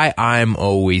why I'm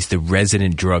always the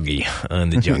resident druggie on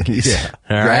the Junkies. Yeah,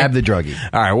 all grab right? the druggie.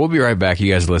 All right, we'll be right back.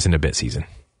 You guys listen to Bit Season.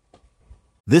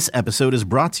 This episode is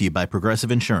brought to you by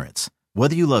Progressive Insurance.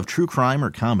 Whether you love true crime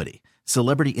or comedy,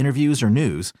 celebrity interviews or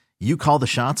news, you call the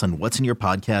shots on what's in your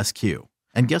podcast queue.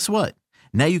 And guess what?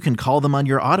 Now you can call them on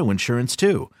your auto insurance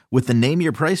too with the Name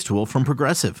Your Price tool from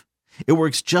Progressive. It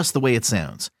works just the way it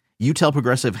sounds. You tell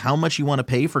Progressive how much you want to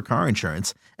pay for car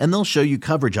insurance, and they'll show you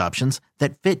coverage options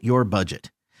that fit your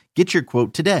budget. Get your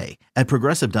quote today at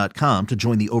Progressive.com to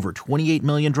join the over 28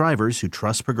 million drivers who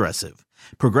trust Progressive.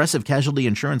 Progressive Casualty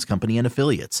Insurance Company and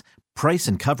Affiliates. Price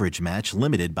and coverage match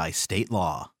limited by state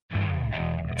law.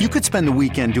 You could spend the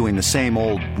weekend doing the same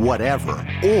old whatever,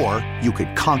 or you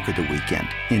could conquer the weekend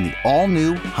in the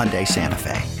all-new Hyundai Santa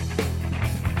Fe.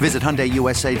 Visit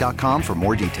HyundaiUSA.com for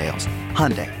more details.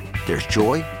 Hyundai, there's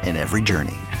joy in every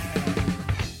journey.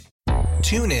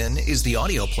 TuneIn is the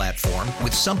audio platform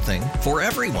with something for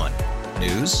everyone.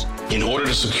 News. In order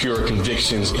to secure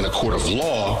convictions in a court of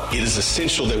law, it is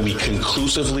essential that we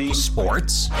conclusively.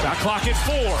 Sports. Shot clock at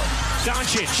 4.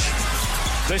 Doncic.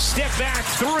 The step back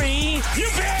 3. You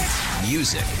bet.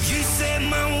 Music. You set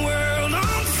my world on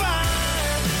fire.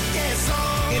 Yes,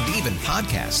 and even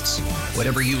podcasts.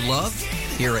 Whatever you love,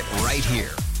 hear it right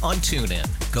here on TuneIn.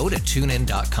 Go to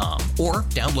TuneIn.com or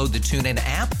download the TuneIn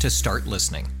app to start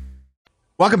listening.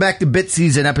 Welcome back to Bit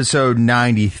Season episode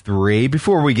 93.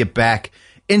 Before we get back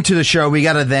into the show, we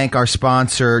got to thank our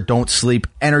sponsor, Don't Sleep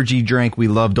Energy Drink. We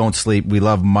love Don't Sleep. We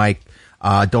love Mike.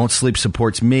 Don't Sleep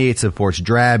supports me. It supports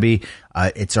Drabby.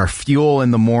 It's our fuel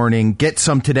in the morning. Get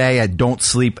some today at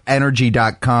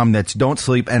don'tsleepenergy.com. That's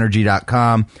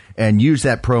don'tsleepenergy.com. And use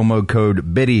that promo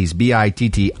code BITTIES,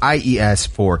 BITTIES,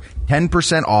 for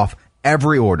 10% off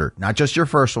every order. Not just your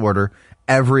first order,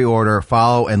 every order.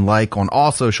 Follow and like on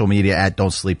all social media at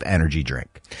Don't Sleep Energy Drink.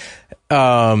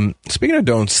 Speaking of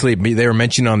Don't Sleep, they were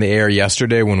mentioning on the air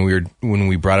yesterday when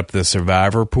we brought up the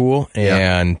Survivor pool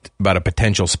and about a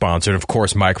potential sponsor. And of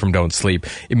course, Mike from Don't Sleep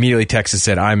immediately texted and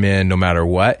said, "I'm in no matter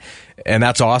what." And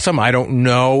that's awesome. I don't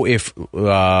know if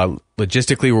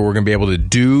logistically we're going to be able to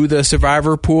do the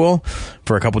Survivor pool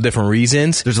for a couple different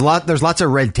reasons. There's lots of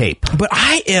red tape. But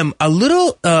I am a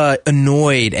little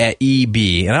annoyed at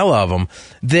EB, and I love him,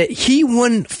 that he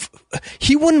wouldn't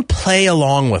play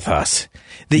along with us.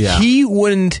 He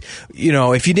wouldn't,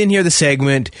 if you didn't hear the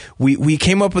segment, we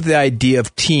came up with the idea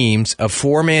of teams, of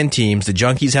 4-man teams. The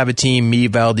Junkies have a team, me,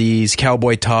 Valdez,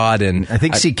 Cowboy Todd, and I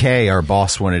think CK, our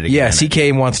boss, wanted to get in.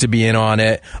 CK wants to be in on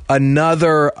it.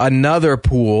 Another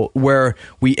pool where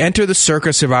we enter the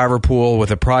Circa Survivor pool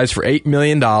with a prize for $8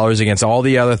 million against all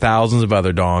the other thousands of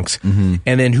other donks. Mm-hmm.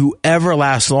 And then whoever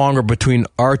lasts longer between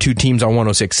our two teams on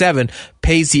 106.7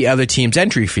 pays the other team's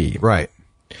entry fee. Right.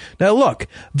 Now look,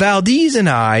 Valdez and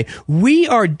I,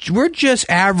 we're just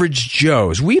average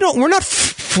Joes. We're not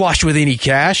flush with any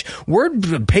cash. We're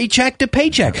paycheck to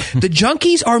paycheck. The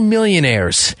Junkies are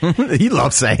millionaires. He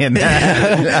loves saying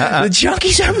that. The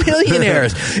Junkies are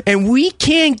millionaires, and we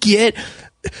can't get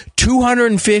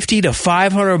 $250 to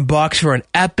 $500 for an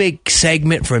epic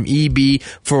segment from EB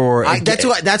for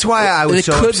that's why I was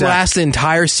so upset. It could last the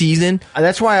entire season.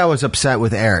 That's why I was upset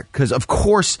with Eric, because of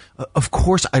course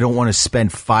I don't want to spend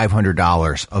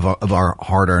 $500 of our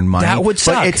hard-earned money. That would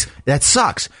suck. That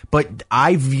sucks. But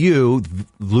I view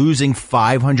losing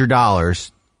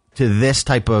 $500 to this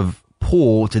type of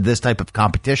pool, to this type of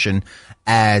competition,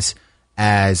 as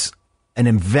an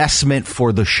investment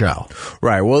for the show.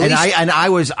 Right. Well, I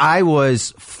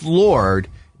was floored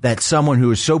that someone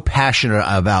who is so passionate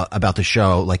about the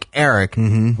show, like Eric,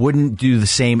 wouldn't do the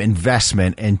same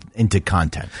investment into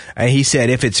content. And he said,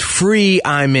 if it's free,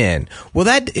 I'm in. Well,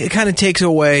 that kind of takes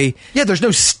away. Yeah, there's no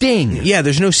sting. Yeah,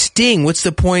 there's no sting. What's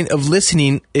the point of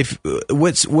listening?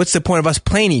 What's the point of us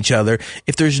playing each other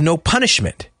if there's no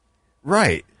punishment?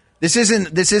 Right. This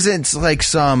isn't like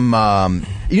some.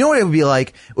 You know what it would be like?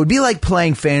 It would be like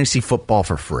playing fantasy football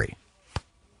for free.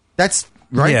 That's.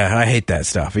 Right? Yeah, I hate that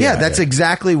stuff. Yeah, that's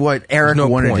exactly what Eric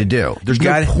wanted to do. There's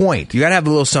no point. You got to have a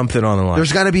little something on the line.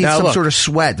 There's got to be sort of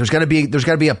sweat. There's got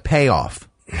to be a payoff.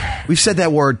 We've said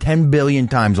that word 10 billion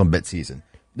times on Bit Season.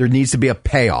 There needs to be a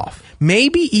payoff.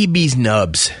 Maybe EB's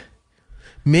nubs.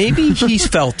 Maybe he's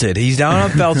felt it. He's down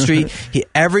on Felt Street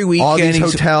every weekend.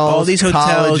 All these hotels,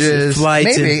 colleges,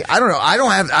 flights. Maybe I don't know. I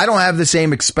don't have the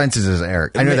same expenses as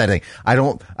Eric. I know that thing. I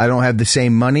don't have the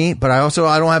same money, but I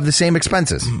don't have the same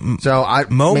expenses. So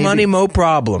more money, more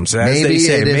problems. As maybe they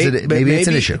say. Maybe it's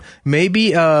an issue.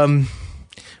 Maybe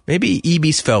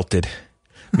EB's felt it.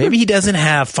 Maybe he doesn't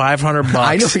have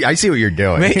 $500. I see what you're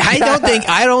doing.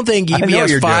 I don't think EB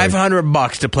has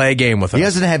 $500 to play a game with us. He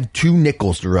doesn't have two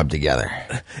nickels to rub together.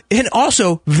 And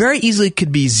also, very easily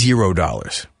could be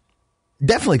 $0.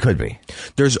 Definitely could be.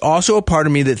 There's also a part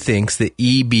of me that thinks that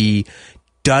EB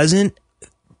doesn't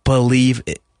believe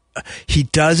it. He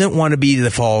doesn't want to be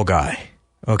the fall guy.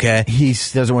 Okay? He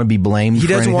doesn't want to be blamed. He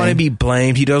doesn't want to be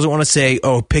blamed. He doesn't want to say,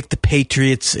 pick the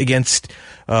Patriots against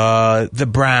the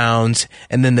Browns,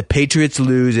 and then the Patriots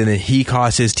lose, and then he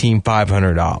costs his team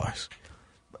 $500.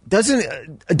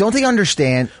 Don't they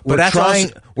understand?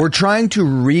 We're trying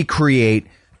to recreate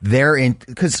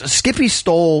because Skippy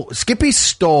stole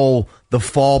the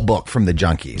fall book from the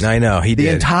Junkies. I know he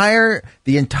did.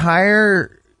 The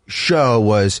entire show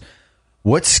was,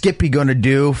 what's Skippy going to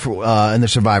do in the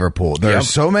survivor pool? There are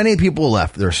so many people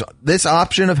left. There's this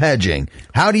option of hedging.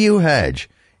 How do you hedge?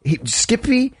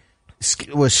 Skippy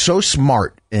was so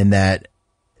smart in that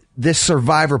this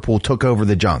survivor pool took over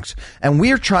the Junks, and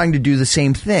we're trying to do the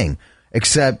same thing,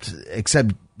 except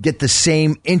get the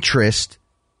same interest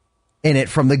in it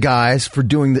from the guys for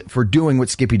doing what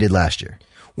Skippy did last year.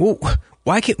 Well,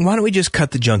 why don't we just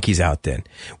cut the Junkies out then?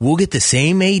 We'll get the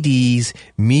same ADs,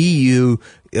 me, you,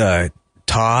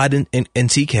 Todd,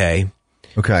 and CK.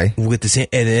 Okay. With the same,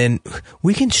 and then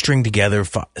we can string together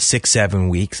 6-7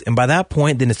 weeks, and by that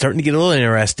point, then it's starting to get a little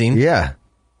interesting. Yeah.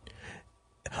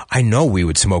 I know we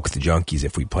would smoke the Junkies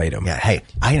if we played them. Yeah. Hey,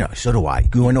 I know. So do I.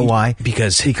 You want to know why?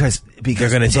 Because they're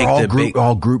going to take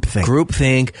all group think. Group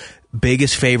think,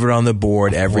 biggest favorite on the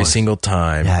board every single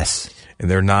time. Yes.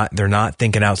 And they're not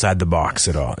thinking outside the box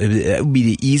at all. It would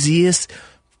be the easiest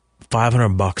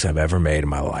 $500 I've ever made in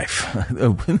my life.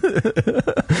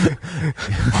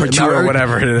 Or two or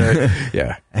whatever.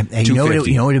 Yeah. And you know what it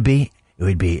would be? It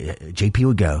would be, JP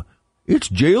would go, it's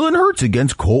Jalen Hurts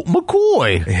against Colt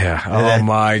McCoy. Yeah. Oh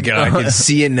my God. I can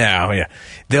see it now. Yeah.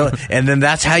 And then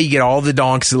that's how you get all the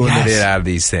donks eliminated out of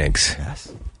these things.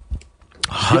 Yes.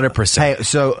 100%. Hey,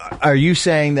 so are you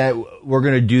saying that we're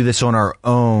going to do this on our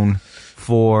own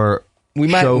for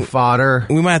show fodder?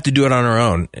 We might have to do it on our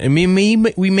own. I mean,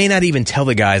 we may not even tell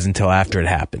the guys until after it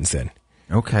happens then.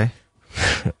 Okay.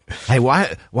 Hey,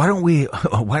 why don't we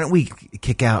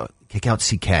kick out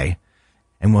CK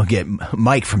and we'll get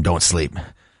Mike from Don't Sleep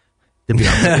to be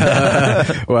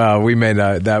on. Well, we may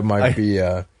not. That might be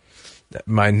there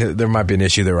might be an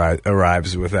issue that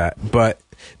arrives with that. But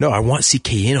no, I want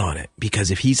CK in on it,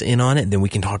 because if he's in on it, then we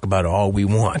can talk about it all we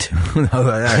want.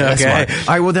 That's okay. All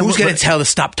right. Well, then who's going to tell to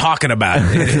stop talking about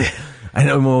it? I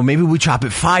know. Well, maybe we chop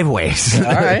it 5 ways. All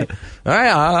right.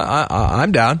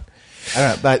 I'm down. All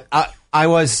right, but I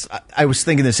was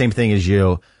thinking the same thing as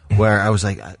you, where I was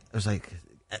like,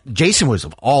 Jason was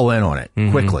all in on it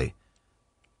quickly.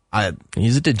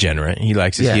 He's a degenerate. He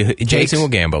likes it. Yeah. Jason will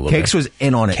gamble a little Cakes bit. was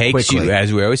in on it quickly.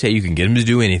 As we always say, you can get him to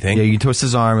do anything. Yeah, you can twist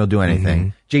his arm, he'll do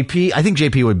anything. JP, I think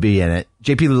JP would be in it.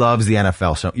 JP loves the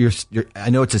NFL, so I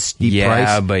know it's a steep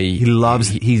price. But he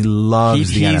loves the NFL.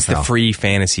 He's the free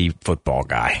fantasy football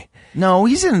guy. No,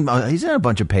 he's in a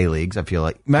bunch of pay leagues, I feel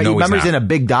like. Remember, he's in a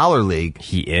big dollar league.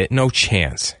 No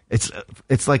chance. It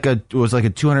was like a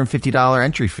 $250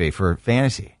 entry fee for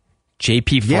fantasy.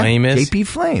 JP Flame is? JP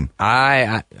Flame.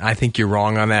 I think you're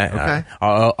wrong on that. Okay.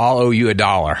 I'll owe you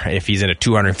 $1 if he's in a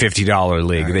 $250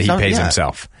 league that he pays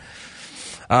himself.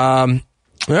 All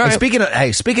right.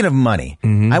 Speaking of money,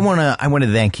 I want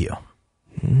to thank you.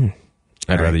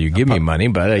 I'd rather you give me money,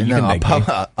 but you can thank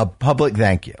me. A public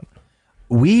thank you.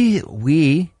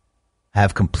 We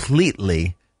have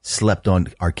completely slept on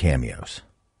our cameos.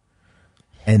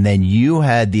 And then you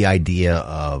had the idea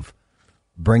of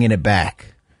bringing it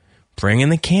back. Bringing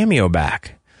the Cameo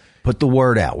back. Put the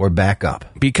word out. We're back up.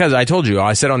 Because I told you,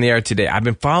 I said on the air today, I've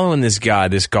been following this guy,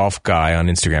 this golf guy on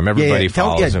Instagram. Everybody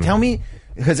follows him. Tell me,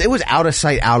 because it was out of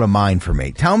sight, out of mind for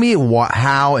me. Tell me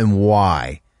how and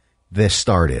why this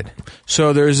started.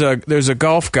 So there's a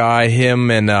golf guy,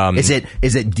 him and... Is it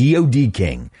DOD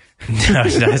King? No,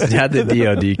 that's not the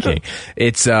DOD King.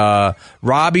 It's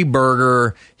Robbie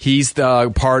Berger. He's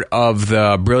the part of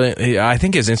the brilliant. I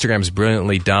think his Instagram is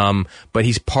Brilliantly Dumb, but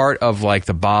he's part of like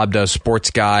the Bob Does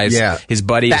Sports guys. Yeah, his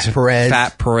buddies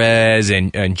Fat Perez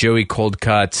and Joey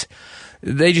Coldcut.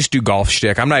 They just do golf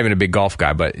shtick. I'm not even a big golf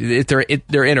guy, but they're entertaining.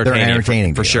 They're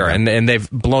entertaining for sure, and they've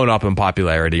blown up in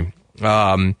popularity.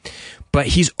 But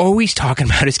he's always talking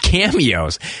about his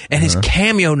cameos, and his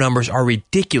cameo numbers are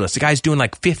ridiculous. The guy's doing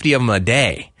like 50 of them a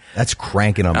day. That's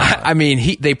cranking them out. I mean,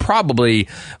 he's probably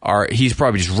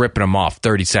just ripping them off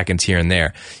 30 seconds here and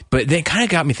there. But they kind of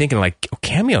got me thinking, like,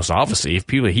 cameos, obviously, if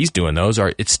people he's doing those,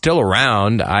 it's still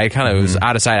around. I kind of was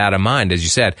out of sight, out of mind, as you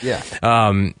said. Yeah.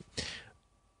 And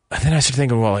then I started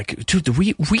thinking, well, like, dude,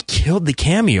 we killed the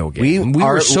cameo game. We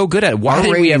were so good at it. Why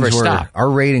did we ever stop? Our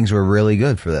ratings were really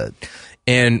good for that.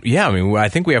 And yeah, I mean, I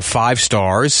think we have 5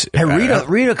 stars. Hey, read a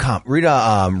review.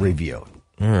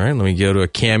 All right, let me go to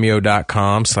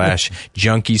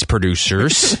cameo.com/junkies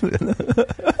producers.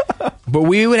 But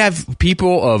we would have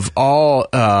people of all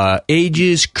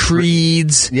ages,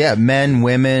 creeds. Yeah, men,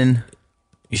 women.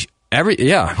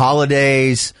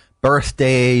 Holidays,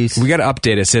 birthdays. We got to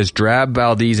update it. It says Drab,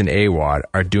 Valdez, and Awad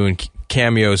are doing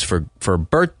cameos for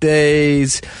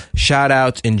birthdays, shout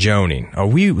outs, and joning. Oh,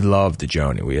 we love the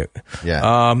joning. We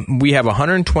have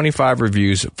 125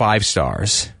 reviews, 5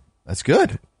 stars. That's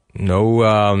good.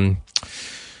 No,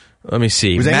 let me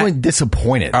see. Was anyone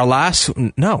disappointed? Our last,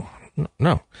 no.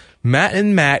 Matt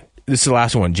and Matt, this is the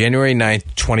last one, January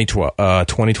 9th,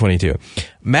 2022.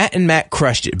 Matt and Matt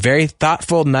crushed it. Very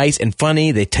thoughtful, nice, and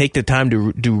funny. They take the time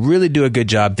to really do a good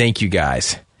job. Thank you,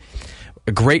 guys.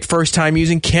 A great first time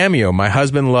using Cameo. My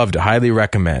husband loved it. Highly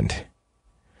recommend.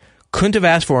 Couldn't have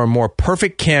asked for a more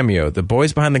perfect cameo. The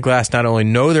boys behind the glass not only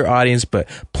know their audience, but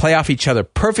play off each other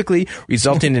perfectly,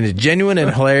 resulting in a genuine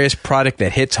and hilarious product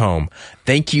that hits home.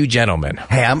 Thank you, gentlemen.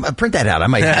 Hey, print that out. I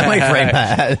might frame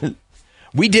that.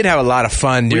 We did have a lot of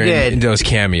fun during those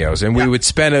cameos, and we'd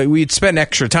spend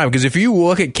extra time, because if you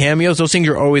look at cameos, those things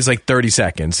are always like 30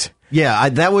 seconds. Yeah,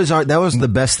 that was the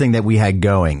best thing that we had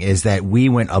going, is that we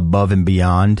went above and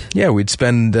beyond. Yeah, we'd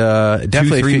spend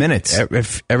definitely 2-3 minutes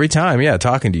every time. Yeah,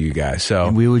 talking to you guys. So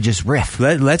and we would just riff.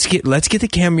 Let's get the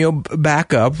cameo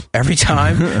back up every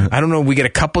time. I don't know. We get a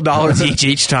couple dollars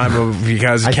each time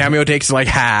because cameo takes like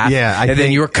half. Yeah,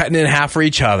 then you were cutting it in half for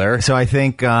each other. So I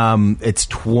think it's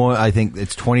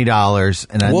 $20,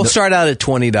 and we'll start out at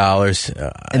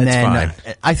 $20, and then fine.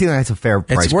 I think that's a fair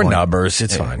price. We're point. numbers.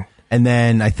 It's fine. And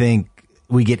then I think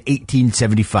we get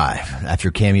 $18.75 after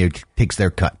Cameo takes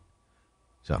their cut.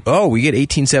 So we get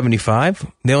 $18.75.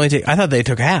 They only take. I thought they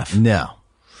took half. No.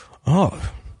 Oh,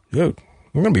 dude,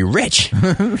 we're gonna be rich. I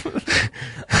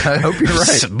hope you're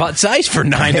right. Butt size for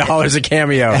 $9 a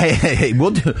Cameo. Hey,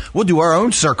 we'll do our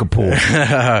own circle pool.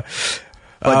 But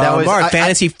that was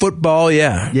fantasy football.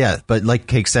 Yeah. But like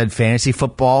Cake said, fantasy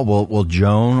football. We'll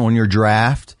Joan on your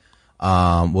draft.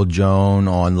 We'll Joan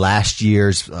on last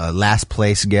year's last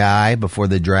place guy before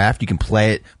the draft. You can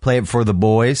play it for the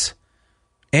boys.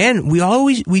 And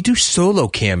we do solo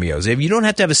cameos. If you don't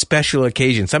have to have a special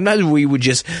occasion. Sometimes we would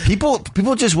just people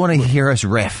just want to hear us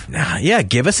riff. Yeah,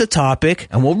 give us a topic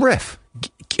and we'll riff.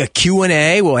 A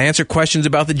Q&A. We'll answer questions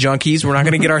about the Junkies. We're not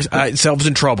going to get ourselves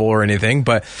in trouble or anything,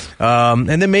 but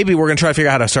and then maybe we're going to try to figure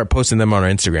out how to start posting them on our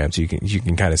Instagram so you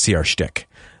can kind of see our shtick.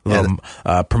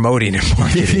 Promoting and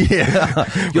marketing,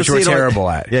 which we're terrible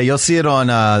at. Yeah, you'll see it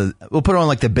on. We'll put it on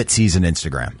like the Bit Season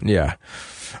Instagram. Yeah.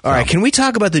 All right. Can we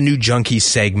talk about the new Junkies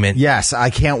segment? Yes,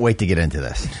 I can't wait to get into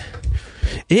this.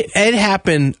 It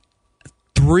happened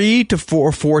 3 to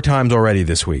 4 times already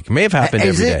this week. It may have happened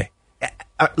every day.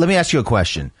 Let me ask you a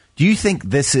question. Do you think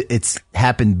it's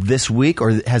happened this week,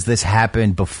 or has this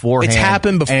happened beforehand? It's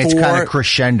happened before. And it's kind of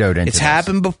crescendoed into. It's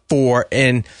happened before,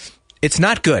 and it's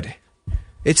not good.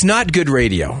 It's not good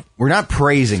radio. We're not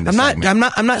praising this. I'm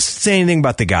not saying anything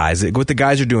about the guys. What the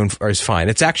guys are doing is fine.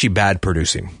 It's actually bad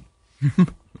producing.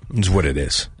 Is what it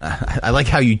is. I like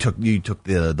how you took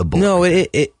the bullet. No,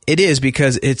 it is,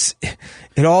 because it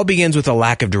all begins with a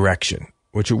lack of direction,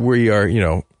 which we are,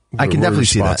 I can definitely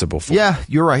see that. For. Yeah,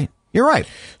 you're right.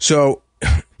 So,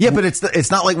 yeah, but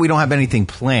it's not like we don't have anything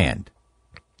planned.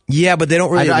 Yeah, but they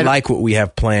don't really like what we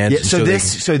have planned. Yeah, so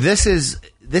this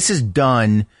is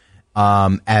done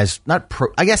as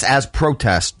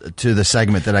protest to the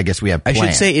segment that I guess we have planned. I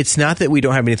should say it's not that we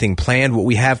don't have anything planned. What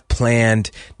we have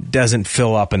planned doesn't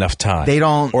fill up enough time. They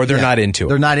don't, or they're not into it.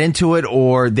 They're not into it,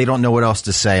 or they don't know what else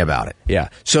to say about it. Yeah.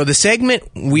 So the segment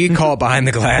we call Behind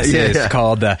the Glass is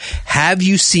called the Have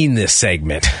You Seen This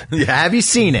segment? Yeah, have you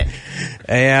seen it?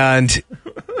 And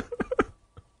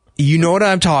you know what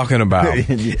I'm talking about.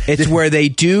 It's where they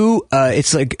do.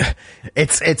 It's like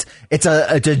it's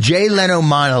a Jay Leno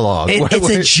monologue.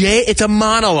 It's a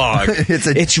monologue.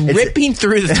 It's ripping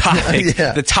through the topic,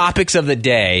 yeah. the topics of the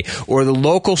day, or the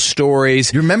local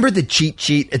stories. You remember the cheat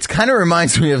sheet? It kind of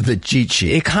reminds me of the cheat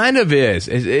sheet. It kind of is.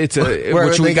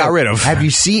 Which we got rid of. Have you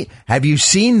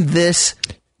seen this?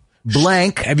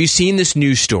 Blank. Have you seen this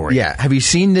news story? Yeah. Have you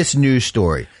seen this news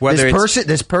story?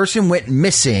 This person went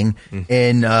missing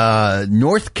in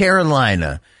North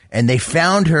Carolina, and they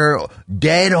found her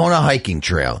dead on a hiking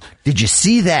trail. Did you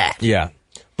see that? Yeah.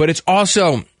 But it's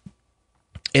also,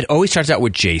 it always starts out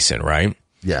with Jason, right?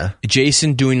 Yeah.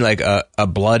 Jason doing like a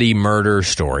bloody murder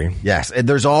story. Yes. And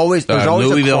there's always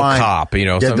Louisville a crime, cop, you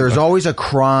know. There's always a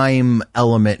crime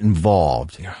element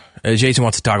involved. Jason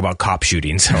wants to talk about cop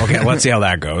shootings. Okay, let's see how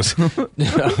that goes.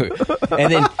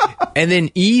 and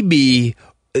then EB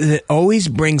always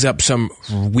brings up some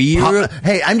weird.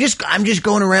 Hey, I'm just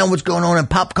going around what's going on in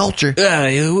pop culture.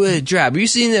 Drab, have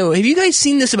you guys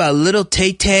seen this about Little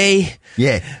Tay Tay?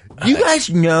 Yeah. Do you guys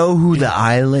know who the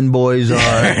Island Boys are?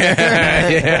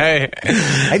 Have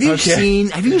you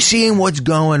seen what's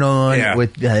going on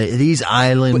with these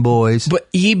Island Boys? But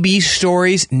EB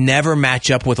stories never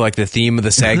match up with like the theme of the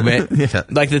segment. Yeah.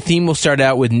 Like the theme will start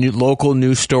out with local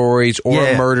news stories or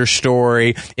a murder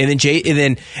story, and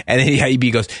then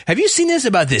EB goes, "Have you seen this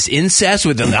about this incest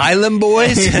with the Island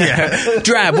Boys?"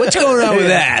 Drab, what's going on with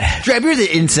that? Drab, you're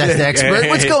the incest expert.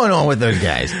 What's going on with those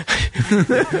guys?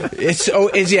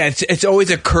 It's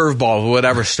always a curveball,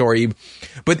 whatever story.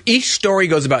 But each story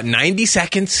goes about 90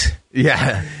 seconds.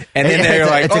 Yeah. And then they're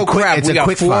like, crap,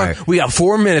 we got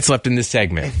 4 minutes left in this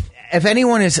segment. If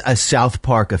anyone is a South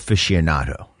Park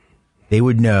aficionado, they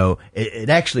would know.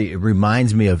 It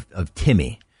reminds me of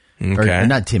Timmy. Okay. Or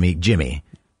not Timmy, Jimmy.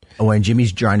 When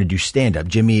Jimmy's trying to do stand-up.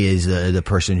 Jimmy is the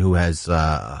person who has,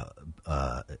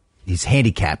 he's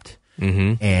handicapped.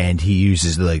 Mm-hmm. And he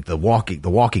uses like the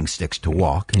walking sticks to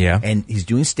walk. Yeah. And he's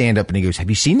doing stand up and he goes, "Have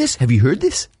you seen this? Have you heard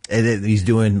this?" And then he's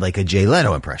doing like a Jay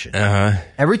Leno impression. Uh-huh.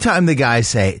 Every time the guys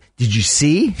say, "Did you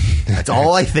see?" That's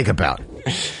all I think about.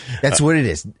 That's what it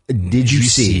is. Did you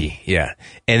see? Yeah.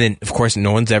 And then, of course,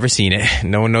 no one's ever seen it.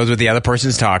 No one knows what the other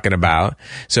person's talking about.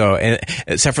 So,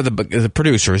 except for the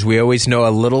producers, we always know a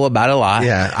little about a lot.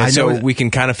 Yeah. And so we can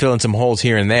kind of fill in some holes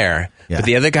here and there. Yeah. But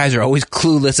the other guys are always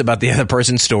clueless about the other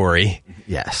person's story.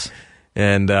 Yes.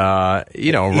 And, Yeah.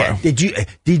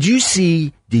 Did you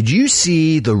see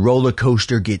the roller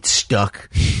coaster get stuck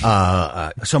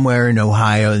somewhere in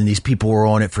Ohio and these people were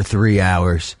on it for 3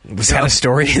 hours? Was that a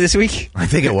story this week? I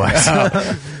think it was.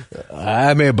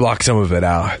 I may have blocked some of it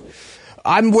out.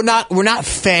 We're not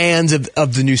fans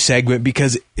of the new segment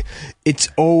because it's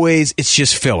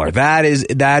just filler. That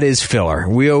is filler.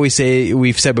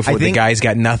 We've said before, the guy's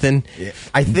got nothing.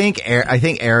 I think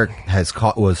Eric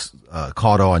was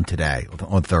caught on today,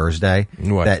 on Thursday,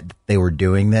 that they were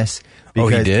doing this.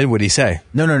 Because, he did? What did he say?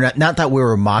 No, not that we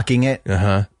were mocking it,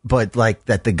 but like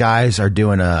that the guys are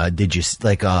doing a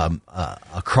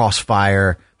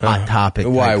crossfire hot topic.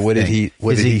 Why? What did he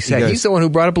say? He's the one who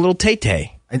brought up a Little Tay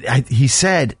Tay. He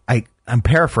said, I'm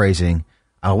paraphrasing.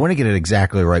 I want to get it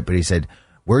exactly right, but he said,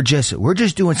 we're just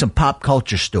doing some pop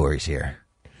culture stories here.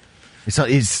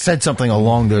 He said something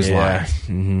along those lines.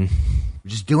 Mm-hmm. We're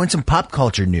just doing some pop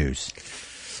culture news.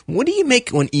 What do you make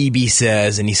when EB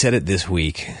says, and he said it this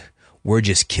week, we're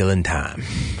just killing time?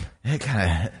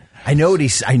 I know what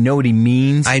he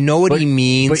means. I know what he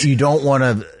means. But you don't want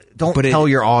to. Don't tell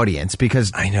your audience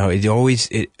because I know it always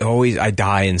I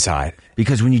die inside.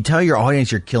 Because when you tell your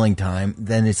audience you're killing time,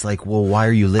 then it's like, well, why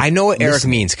are you listening? I know what Eric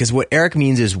means, because what Eric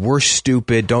means is we're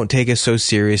stupid. Don't take us so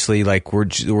seriously. Like we're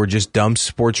just dumb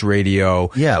sports radio.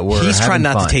 Yeah, he's trying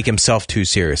not to take himself too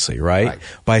seriously, right?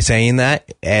 By saying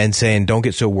that and saying don't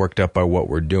get so worked up by what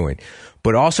we're doing.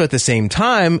 But also at the same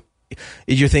time,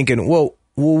 you're thinking, well,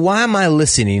 why am I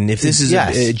listening? If this is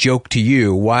a joke to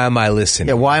you, why am I listening?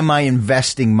 Yeah, why am I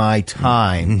investing my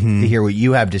time to hear what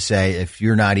you have to say if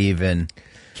you're not even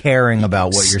caring about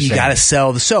what you're saying? You got to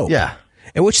sell the soap. Yeah.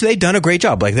 In which they've done a great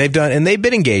job. Like they've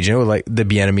been engaging with like the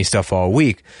Bieniemy stuff all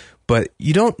week. But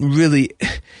you don't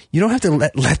have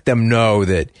to let them know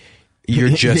that you're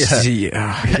just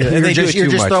you're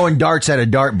just throwing darts at a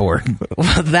dartboard.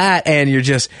 Well, that, and you're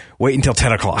just wait until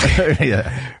 10 o'clock.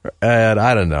 Yeah. And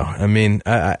I don't know. I mean,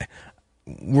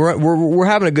 we're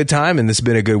having a good time, and this has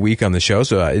been a good week on the show.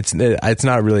 So it's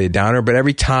not really a downer, but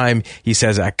every time he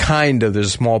says that, there's a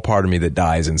small part of me that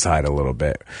dies inside a little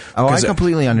bit. Oh, I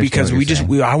completely understand.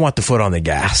 Because I want the foot on the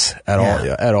gas at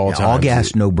all times. All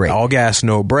gas, no brakes. All gas,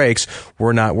 no brakes.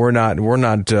 We're not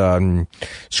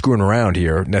screwing around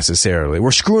here necessarily.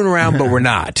 We're screwing around, but we're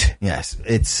not. Yes,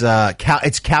 it's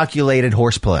calculated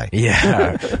horseplay.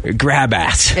 Yeah, grab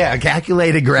ass. Yeah,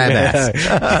 calculated grab ass.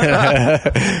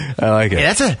 I like it.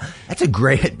 Yeah, that's a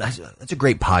great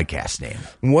podcast name.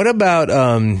 What about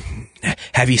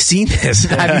have you seen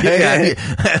this?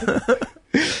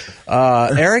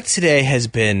 Eric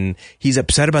today he's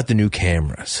upset about the new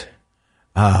cameras.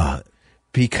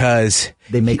 Because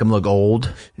they make him look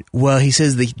old. Well, he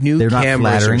says the new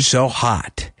cameras are so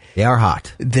hot. They are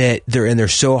hot. That they're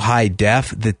so high def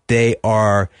that they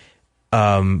are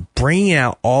bringing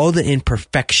out all the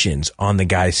imperfections on the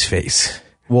guy's face.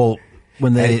 Well,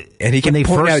 when they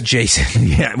point out Jason.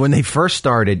 Yeah, when they first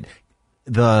started,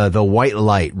 the white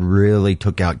light really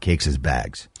took out Cakes'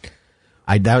 bags.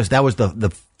 That was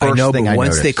the first thing I noticed.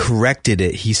 Once they corrected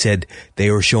it, he said they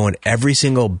were showing every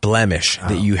single blemish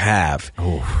that you have.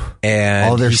 Oh.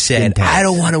 And he said, I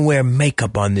don't want to wear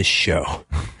makeup on this show.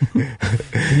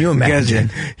 Can you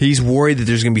imagine? He's worried that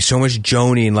there's going to be so much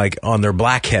joning like on their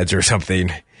blackheads or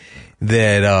something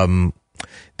that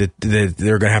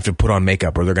they're going to have to put on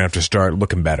makeup, or they're going to have to start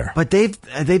looking better. But they've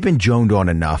been joned on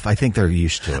enough. I think they're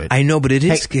used to it. I know, but it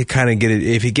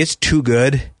if it gets too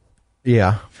good.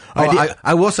 Yeah.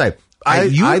 I will say,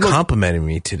 you were complimenting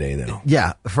me today, though.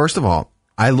 Yeah. First of all,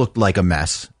 I looked like a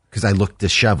mess because I looked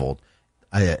disheveled.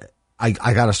 I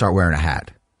got to start wearing a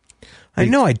hat. I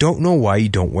know. I don't know why you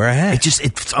don't wear a hat.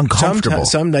 It's uncomfortable.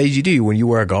 Some days you do when you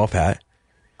wear a golf hat.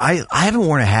 I haven't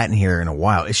worn a hat in here in a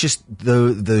while. It's just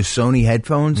the Sony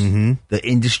headphones, the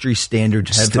industry standard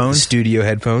headphones, studio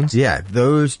headphones. Yeah,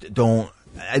 those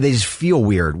they just feel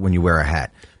weird when you wear a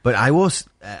hat. But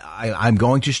I'm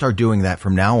going to start doing that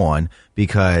from now on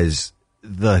because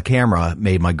the camera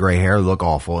made my gray hair look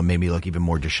awful and made me look even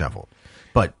more disheveled.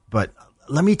 But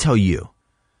let me tell you,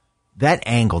 that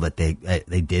angle that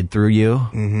they did through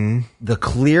you, the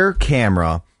clear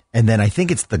camera, and then I think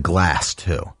it's the glass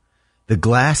too. The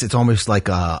glass, it's almost like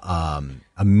a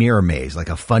mirror maze, like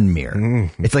a fun mirror.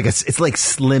 It's like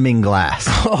slimming glass.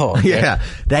 Oh, okay. Yeah.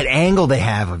 That angle they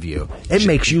have of you, it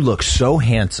makes you look so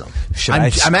handsome.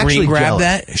 I'm actually grab jealous.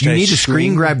 That? You need to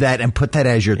screen grab that and put that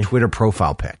as your Twitter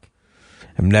profile pic.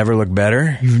 I've never looked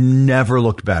better. You've never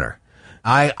looked better.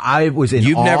 I was in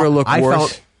You've awe. never looked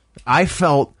worse.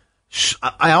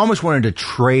 I almost wanted to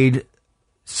trade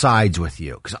sides with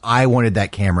you because I wanted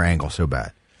that camera angle so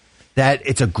bad. That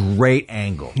it's a great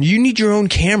angle. You need your own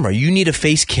camera. You need a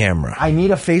face camera. I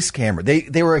need a face camera.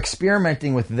 They were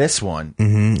experimenting with this one,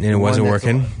 and it wasn't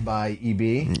working by EB.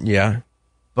 Yeah,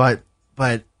 but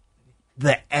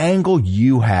the angle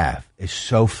you have is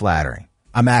so flattering.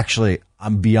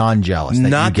 I'm beyond jealous.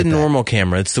 Not the normal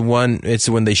camera. It's the one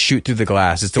they shoot through the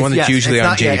glass. It's the one that's usually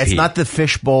on JP. Yeah, it's not the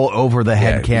fishbowl over the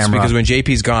head camera. It's because when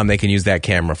JP's gone, they can use that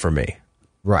camera for me.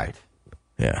 Right.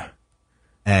 Yeah.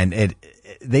 And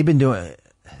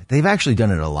they've actually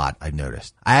done it a lot, I've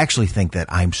noticed. I actually think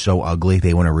that I'm so ugly,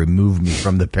 they want to remove me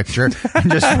from the picture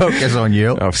and just focus on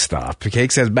you. Oh, stop.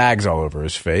 Cakes has bags all over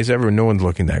his face. No one's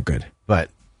looking that good. But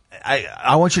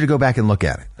I want you to go back and look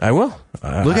at it. I will.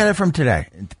 Look at it from today.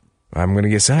 I'm going to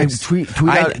get signed.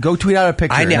 Go tweet out a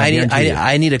picture.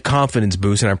 I need a confidence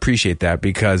boost, and I appreciate that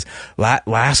because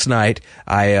last night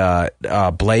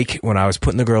Blake, when I was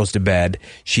putting the girls to bed,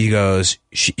 she goes,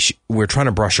 we're trying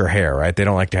to brush her hair, right? They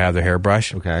don't like to have their hair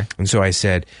brushed. Okay. And so I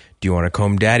said, do you want to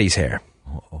comb Daddy's hair?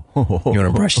 You want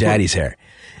to brush Daddy's hair?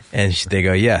 And they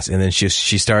go, yes. And then she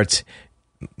starts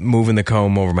moving the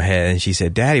comb over my head, and she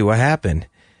said, Daddy, what happened?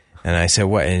 And I said,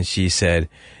 what? And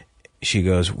she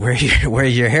goes, where'd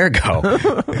your hair go?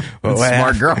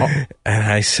 Smart girl. And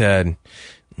I said,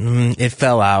 it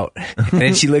fell out. And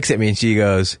then she looks at me and she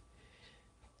goes,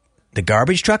 the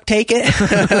garbage truck take it?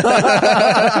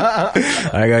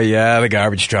 I go, yeah, the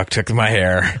garbage truck took my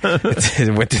hair.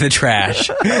 It went to the trash.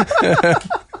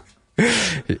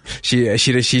 She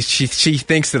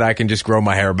thinks that I can just grow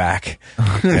my hair back,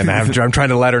 and I'm trying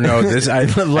to let her know this.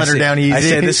 Let her down easy. I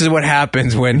said this is what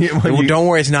happens when don't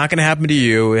worry, it's not going to happen to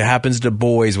you. It happens to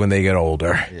boys when they get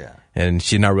older. Yeah, and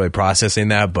she's not really processing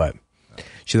that, but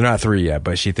she's not 3 yet.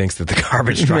 But she thinks that the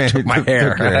garbage truck took my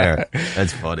hair.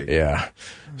 That's funny. Yeah.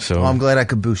 So I'm glad I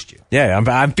could boost you. Yeah,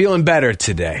 I'm feeling better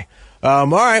today. All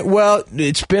right. Well,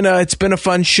 it's been a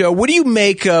fun show. What do you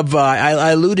make of?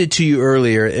 I alluded to you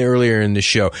earlier in the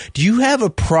show. Do you have a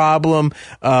problem?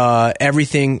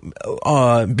 Everything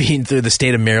being through the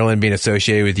state of Maryland being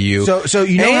associated with you. So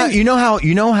you know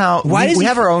how we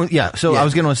have our own. Yeah. So I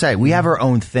was going to say we have our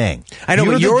own thing. I know.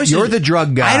 You're the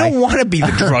drug guy. I don't want to be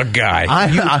the drug guy.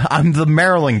 I'm the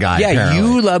Maryland guy. Yeah, apparently.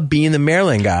 you love being the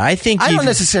Maryland guy. I don't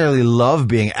necessarily love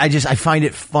being. I find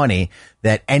it funny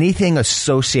that anything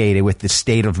associated with the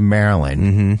state of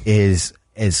Maryland is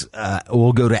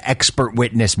we'll go to expert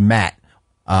witness Matt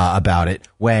about it,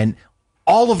 when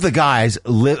all of the guys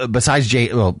besides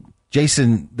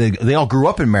Jason, they all grew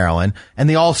up in Maryland and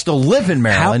they all still live in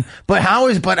Maryland. But how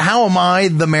am I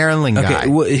the Maryland guy?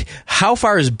 Okay, how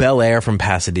far is Bel Air from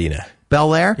Pasadena?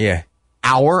 Bel Air? Yeah.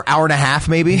 Hour and a half,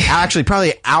 maybe. Actually,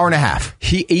 probably an hour and a half.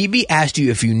 He asked you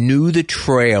if you knew the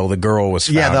trail the girl was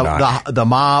found on.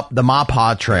 the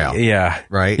Ma trail. Yeah,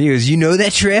 right. He goes, you know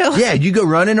that trail? Yeah, you go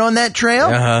running on that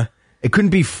trail. It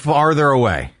couldn't be farther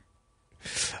away.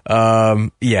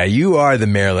 Yeah, you are the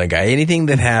Maryland guy. Anything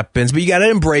that happens, but you got to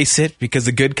embrace it because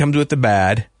the good comes with the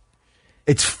bad.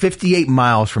 It's 58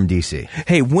 miles from D.C.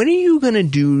 Hey, when are you going to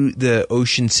do the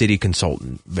Ocean City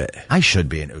consultant bit? I should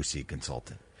be an OC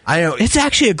consultant. I know it's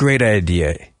actually a great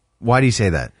idea. Why do you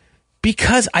say that?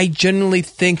 Because I generally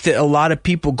think that a lot of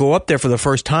people go up there for the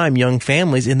first time, young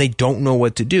families, and they don't know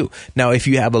what to do. Now, if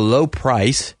you have a low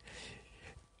price,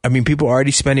 I mean, people are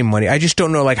already spending money. I just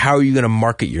don't know, like, how are you going to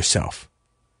market yourself?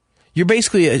 You're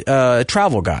basically a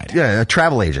travel guide. Yeah, a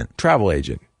travel agent. Travel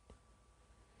agent.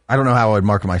 I don't know how I would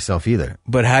market myself either.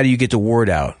 But how do you get the word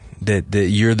out that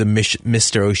you're the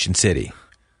Mr. Ocean City?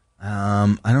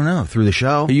 I don't know. Through the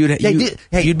show? You'd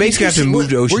basically have to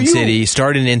move to Ocean City,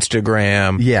 start an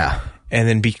Instagram. Yeah. And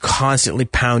then be constantly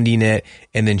pounding it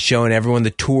and then showing everyone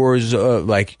the tours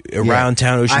around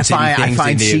town, Ocean City things.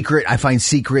 I find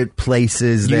secret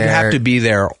places there. You have to be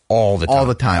there all the time. All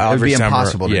the time. It would be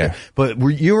impossible to do. But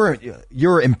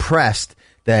you're impressed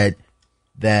that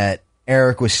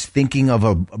Eric was thinking of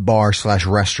a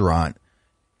bar/restaurant.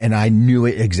 And I knew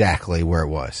it exactly where it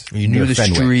was. You knew the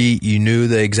street. You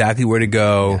knew exactly where to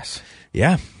go. Yes.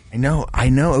 Yeah. I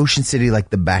know Ocean City like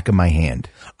the back of my hand.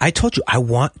 I told you I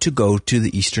want to go to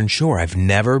the Eastern Shore. I've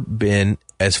never been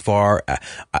as far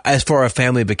a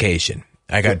family vacation.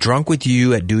 I got drunk with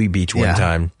you at Dewey Beach one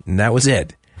time, and that was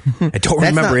it. I don't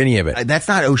remember any of it. That's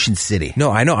not Ocean City.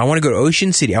 No, I know. I want to go to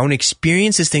Ocean City. I want to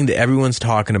experience this thing that everyone's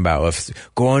talking about.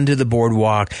 Going to the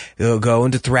boardwalk,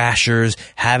 going to Thrasher's,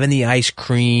 having the ice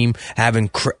cream, having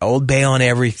Old Bay on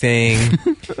everything,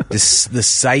 the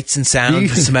sights and sounds,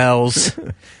 the smells,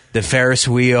 the Ferris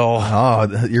wheel.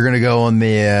 Oh, you're going to go on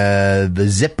the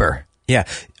zipper. Yeah.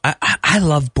 I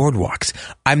love boardwalks.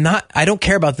 I don't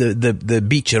care about the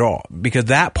beach at all because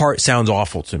that part sounds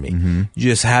awful to me. Mm-hmm.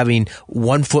 Just having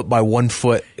 1 foot by 1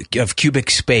 foot of cubic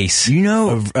space,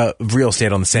 of real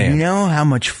estate on the sand. You know how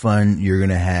much fun you're going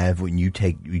to have when you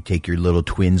take your little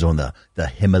twins on the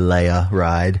Himalaya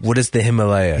ride? What is the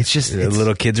Himalaya? It's just a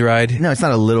little kid's ride? No, it's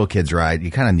not a little kid's ride. You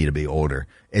kind of need to be older.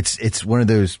 It's one of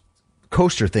those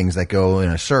coaster things that go in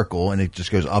a circle and it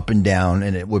just goes up and down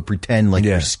and it would pretend like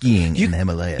you're skiing in the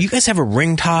Himalayas. You guys have a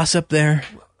ring toss up there?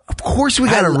 Of course we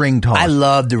got a ring toss. I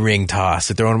love the ring toss.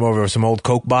 They're throwing them over some old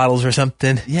Coke bottles or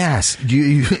something. Yes.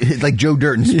 You like Joe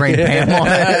Dirt and spraying Pam on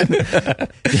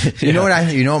it. You know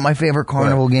what my favorite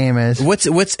carnival game is? What's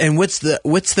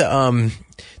the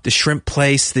shrimp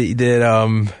place that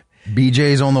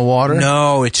BJ's on the water?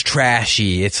 No, it's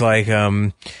trashy. It's like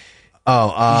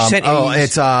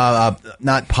it's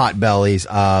not pot bellies.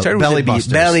 Belly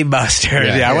Busters. Belly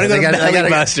Busters. Yeah, I want to go to Belly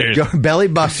Busters. Belly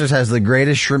Busters has the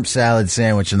greatest shrimp salad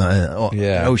sandwich in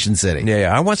the Ocean City.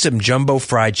 Yeah. I want some jumbo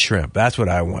fried shrimp. That's what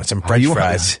I want. Some French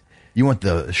fries. You want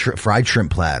the fried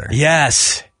shrimp platter?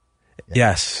 Yes.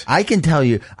 Yes. I can tell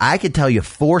you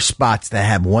 4 spots that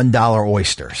have $1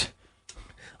 oysters.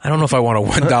 I don't know if I want a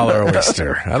 $1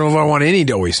 oyster. I don't know if I want any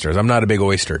oysters. I'm not a big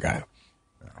oyster guy.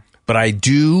 But I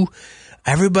do.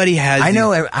 Everybody has. I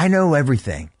know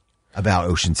everything about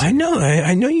Ocean City. I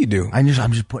know you do. I'm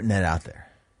just putting that out there.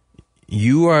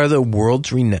 You are the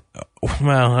world's renowned. Well,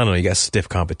 I don't know. You got stiff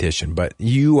competition, but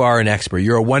you are an expert.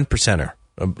 You're a 1%er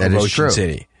of Ocean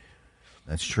City.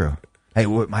 That's true. Hey,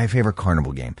 my favorite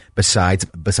carnival game besides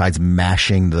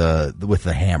mashing with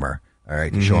the hammer, all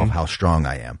right, to show off how strong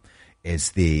I am.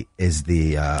 Is there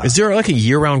like a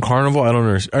year-round carnival? I don't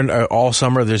understand. All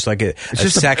summer, there's like a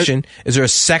section. Is there a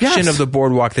section of the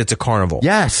boardwalk that's a carnival?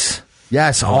 Yes.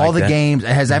 All the games. It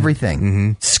has everything.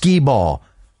 Mm-hmm. Skee ball,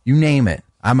 you name it.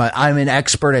 I'm an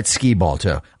expert at skee ball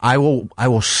too. I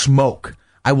will smoke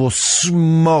I will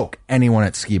smoke anyone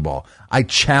at skee ball. I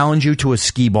challenge you to a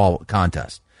skee ball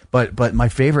contest. But my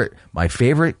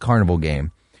favorite carnival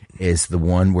game is the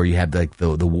one where you have like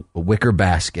the wicker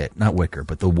basket, not wicker,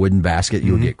 but the wooden basket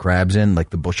you would get crabs in,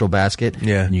 like the bushel basket.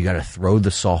 Yeah. And you got to throw the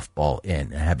softball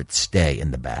in and have it stay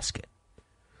in the basket.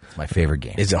 It's my favorite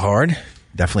game. Is it hard?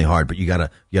 Definitely hard, but you gotta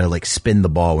like spin the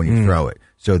ball when you throw it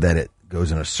so that it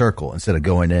goes in a circle instead of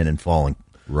going in and falling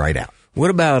right out. What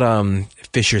about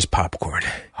Fisher's popcorn?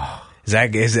 Is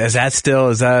that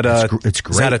it's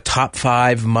great. Is that a top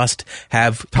 5 must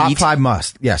have? Top 5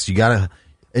 must. Yes, you gotta.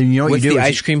 And you know what What's you do? The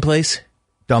ice cream place?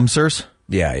 Dumpsters.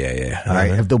 Yeah. All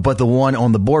right, but the one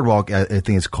on the boardwalk, I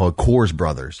think it's called Coors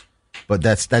Brothers. But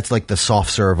that's like the soft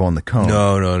serve on the cone.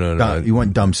 No. You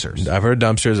want dumpsters. I've heard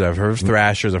dumpsters. I've heard of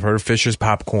Thrashers. I've heard of Fisher's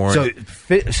popcorn.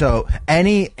 So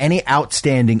any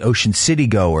outstanding Ocean City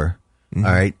goer, all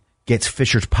right, gets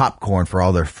Fisher's popcorn for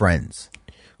all their friends.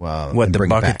 Well, what, the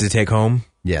bucket to take home?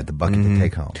 Yeah, the bucket to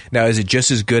take home. Now, is it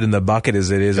just as good in the bucket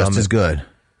as it is just as good?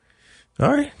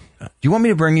 All right. Do you want me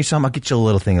to bring you some? I'll get you a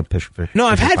little thing of Fisher's. No,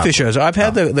 I've had Fisher's. I've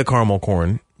had the caramel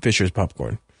corn, Fisher's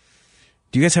popcorn.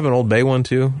 Do you guys have an Old Bay one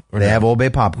too? They have Old Bay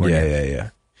popcorn.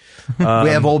 Yeah. We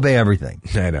have Old Bay everything.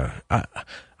 I know. I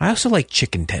also like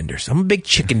chicken tenders. I'm a big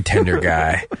chicken tender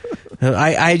guy.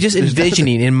 I just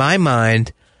envisioning in my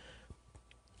mind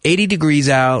 80 degrees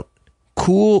out,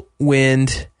 cool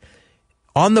wind,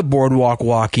 on the boardwalk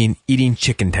walking, eating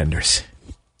chicken tenders.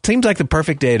 Seems like the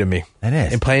perfect day to me. That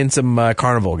is. And playing some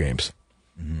carnival games.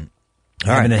 Mm-hmm.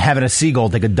 Having a seagull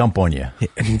take a dump on you.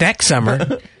 Next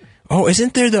summer. Oh,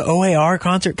 isn't there the OAR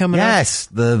concert coming up? Yes,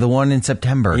 the one in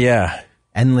September. Yeah.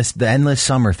 The endless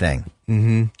summer thing.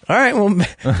 Mm-hmm. All right, well,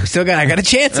 I got a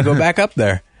chance to go back up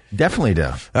there. Definitely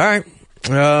do. All right.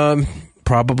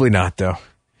 Probably not, though.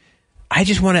 I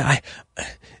just want to...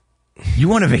 You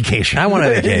want a vacation. I want a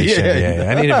vacation.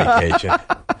 Yeah. I need a vacation.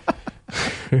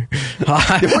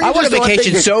 I want a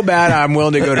vacation so bad I'm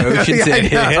willing to go to Ocean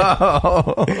City.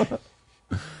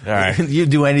 All right. You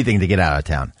do anything to get out of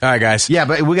town. All right, guys. Yeah,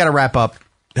 but we got to wrap up.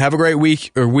 Have a great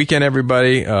week or weekend,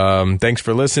 everybody. Thanks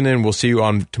for listening. We'll see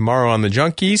you tomorrow on the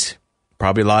Junkies.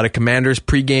 Probably a lot of Commanders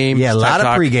pregame. Yeah, a lot of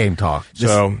pregame talk.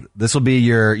 This will be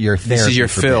your therapy. This is your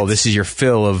fill. This is your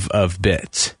fill of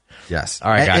bits. Yes.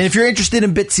 All right, guys. And if you're interested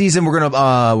in bit season, we're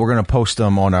gonna post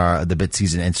them on the bit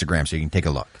season Instagram, so you can take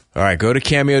a look. All right, go to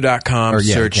cameo.com.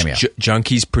 Search Cameo.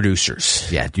 Junkies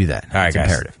Producers. Yeah, do that. All right, it's guys.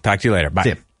 Imperative. Talk to you later. Bye. See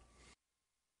ya.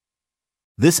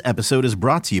 This episode is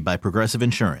brought to you by Progressive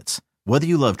Insurance. Whether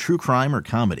you love true crime or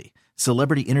comedy,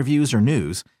 celebrity interviews or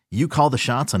news, you call the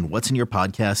shots on what's in your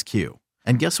podcast queue.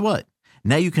 And guess what?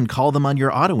 Now you can call them on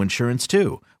your auto insurance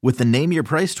too with the Name Your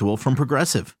Price tool from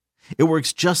Progressive. It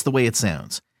works just the way it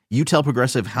sounds. You tell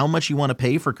Progressive how much you want to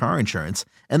pay for car insurance,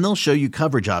 and they'll show you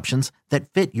coverage options that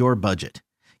fit your budget.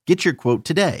 Get your quote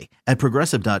today at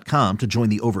Progressive.com to join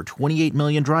the over 28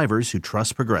 million drivers who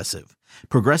trust Progressive.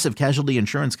 Progressive Casualty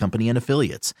Insurance Company and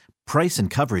Affiliates. Price and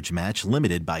coverage match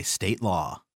limited by state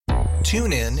law.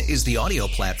 TuneIn is the audio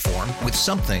platform with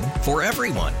something for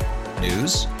everyone.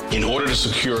 News. In order to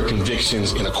secure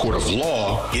convictions in a court of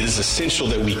law, it is essential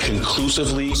that we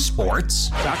conclusively. Sports.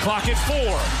 Shot clock at 4.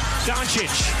 Doncic.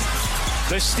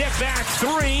 The step back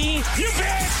 3. You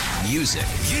bet. Music.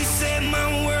 You set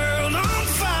my world on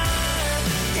fire.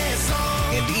 Yes,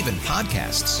 and even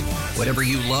podcasts. Whatever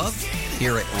you love,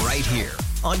 hear it right here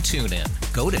on TuneIn.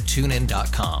 Go to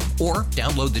TuneIn.com or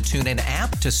download the TuneIn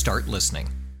app to start listening.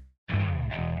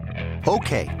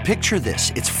 Okay, picture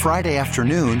this. It's Friday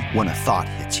afternoon when a thought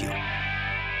hits you.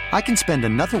 I can spend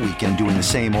another weekend doing the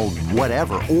same old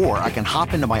whatever, or I can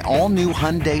hop into my all-new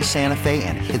Hyundai Santa Fe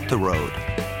and hit the road.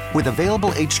 With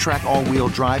available H-Track all-wheel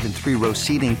drive and 3-row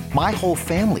seating, my whole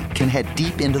family can head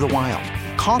deep into the wild.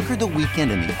 Conquer the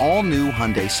weekend in the all-new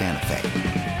Hyundai Santa Fe.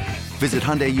 Visit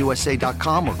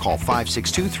HyundaiUSA.com or call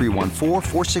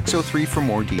 562-314-4603 for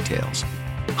more details.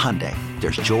 Hyundai,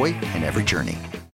 there's joy in every journey.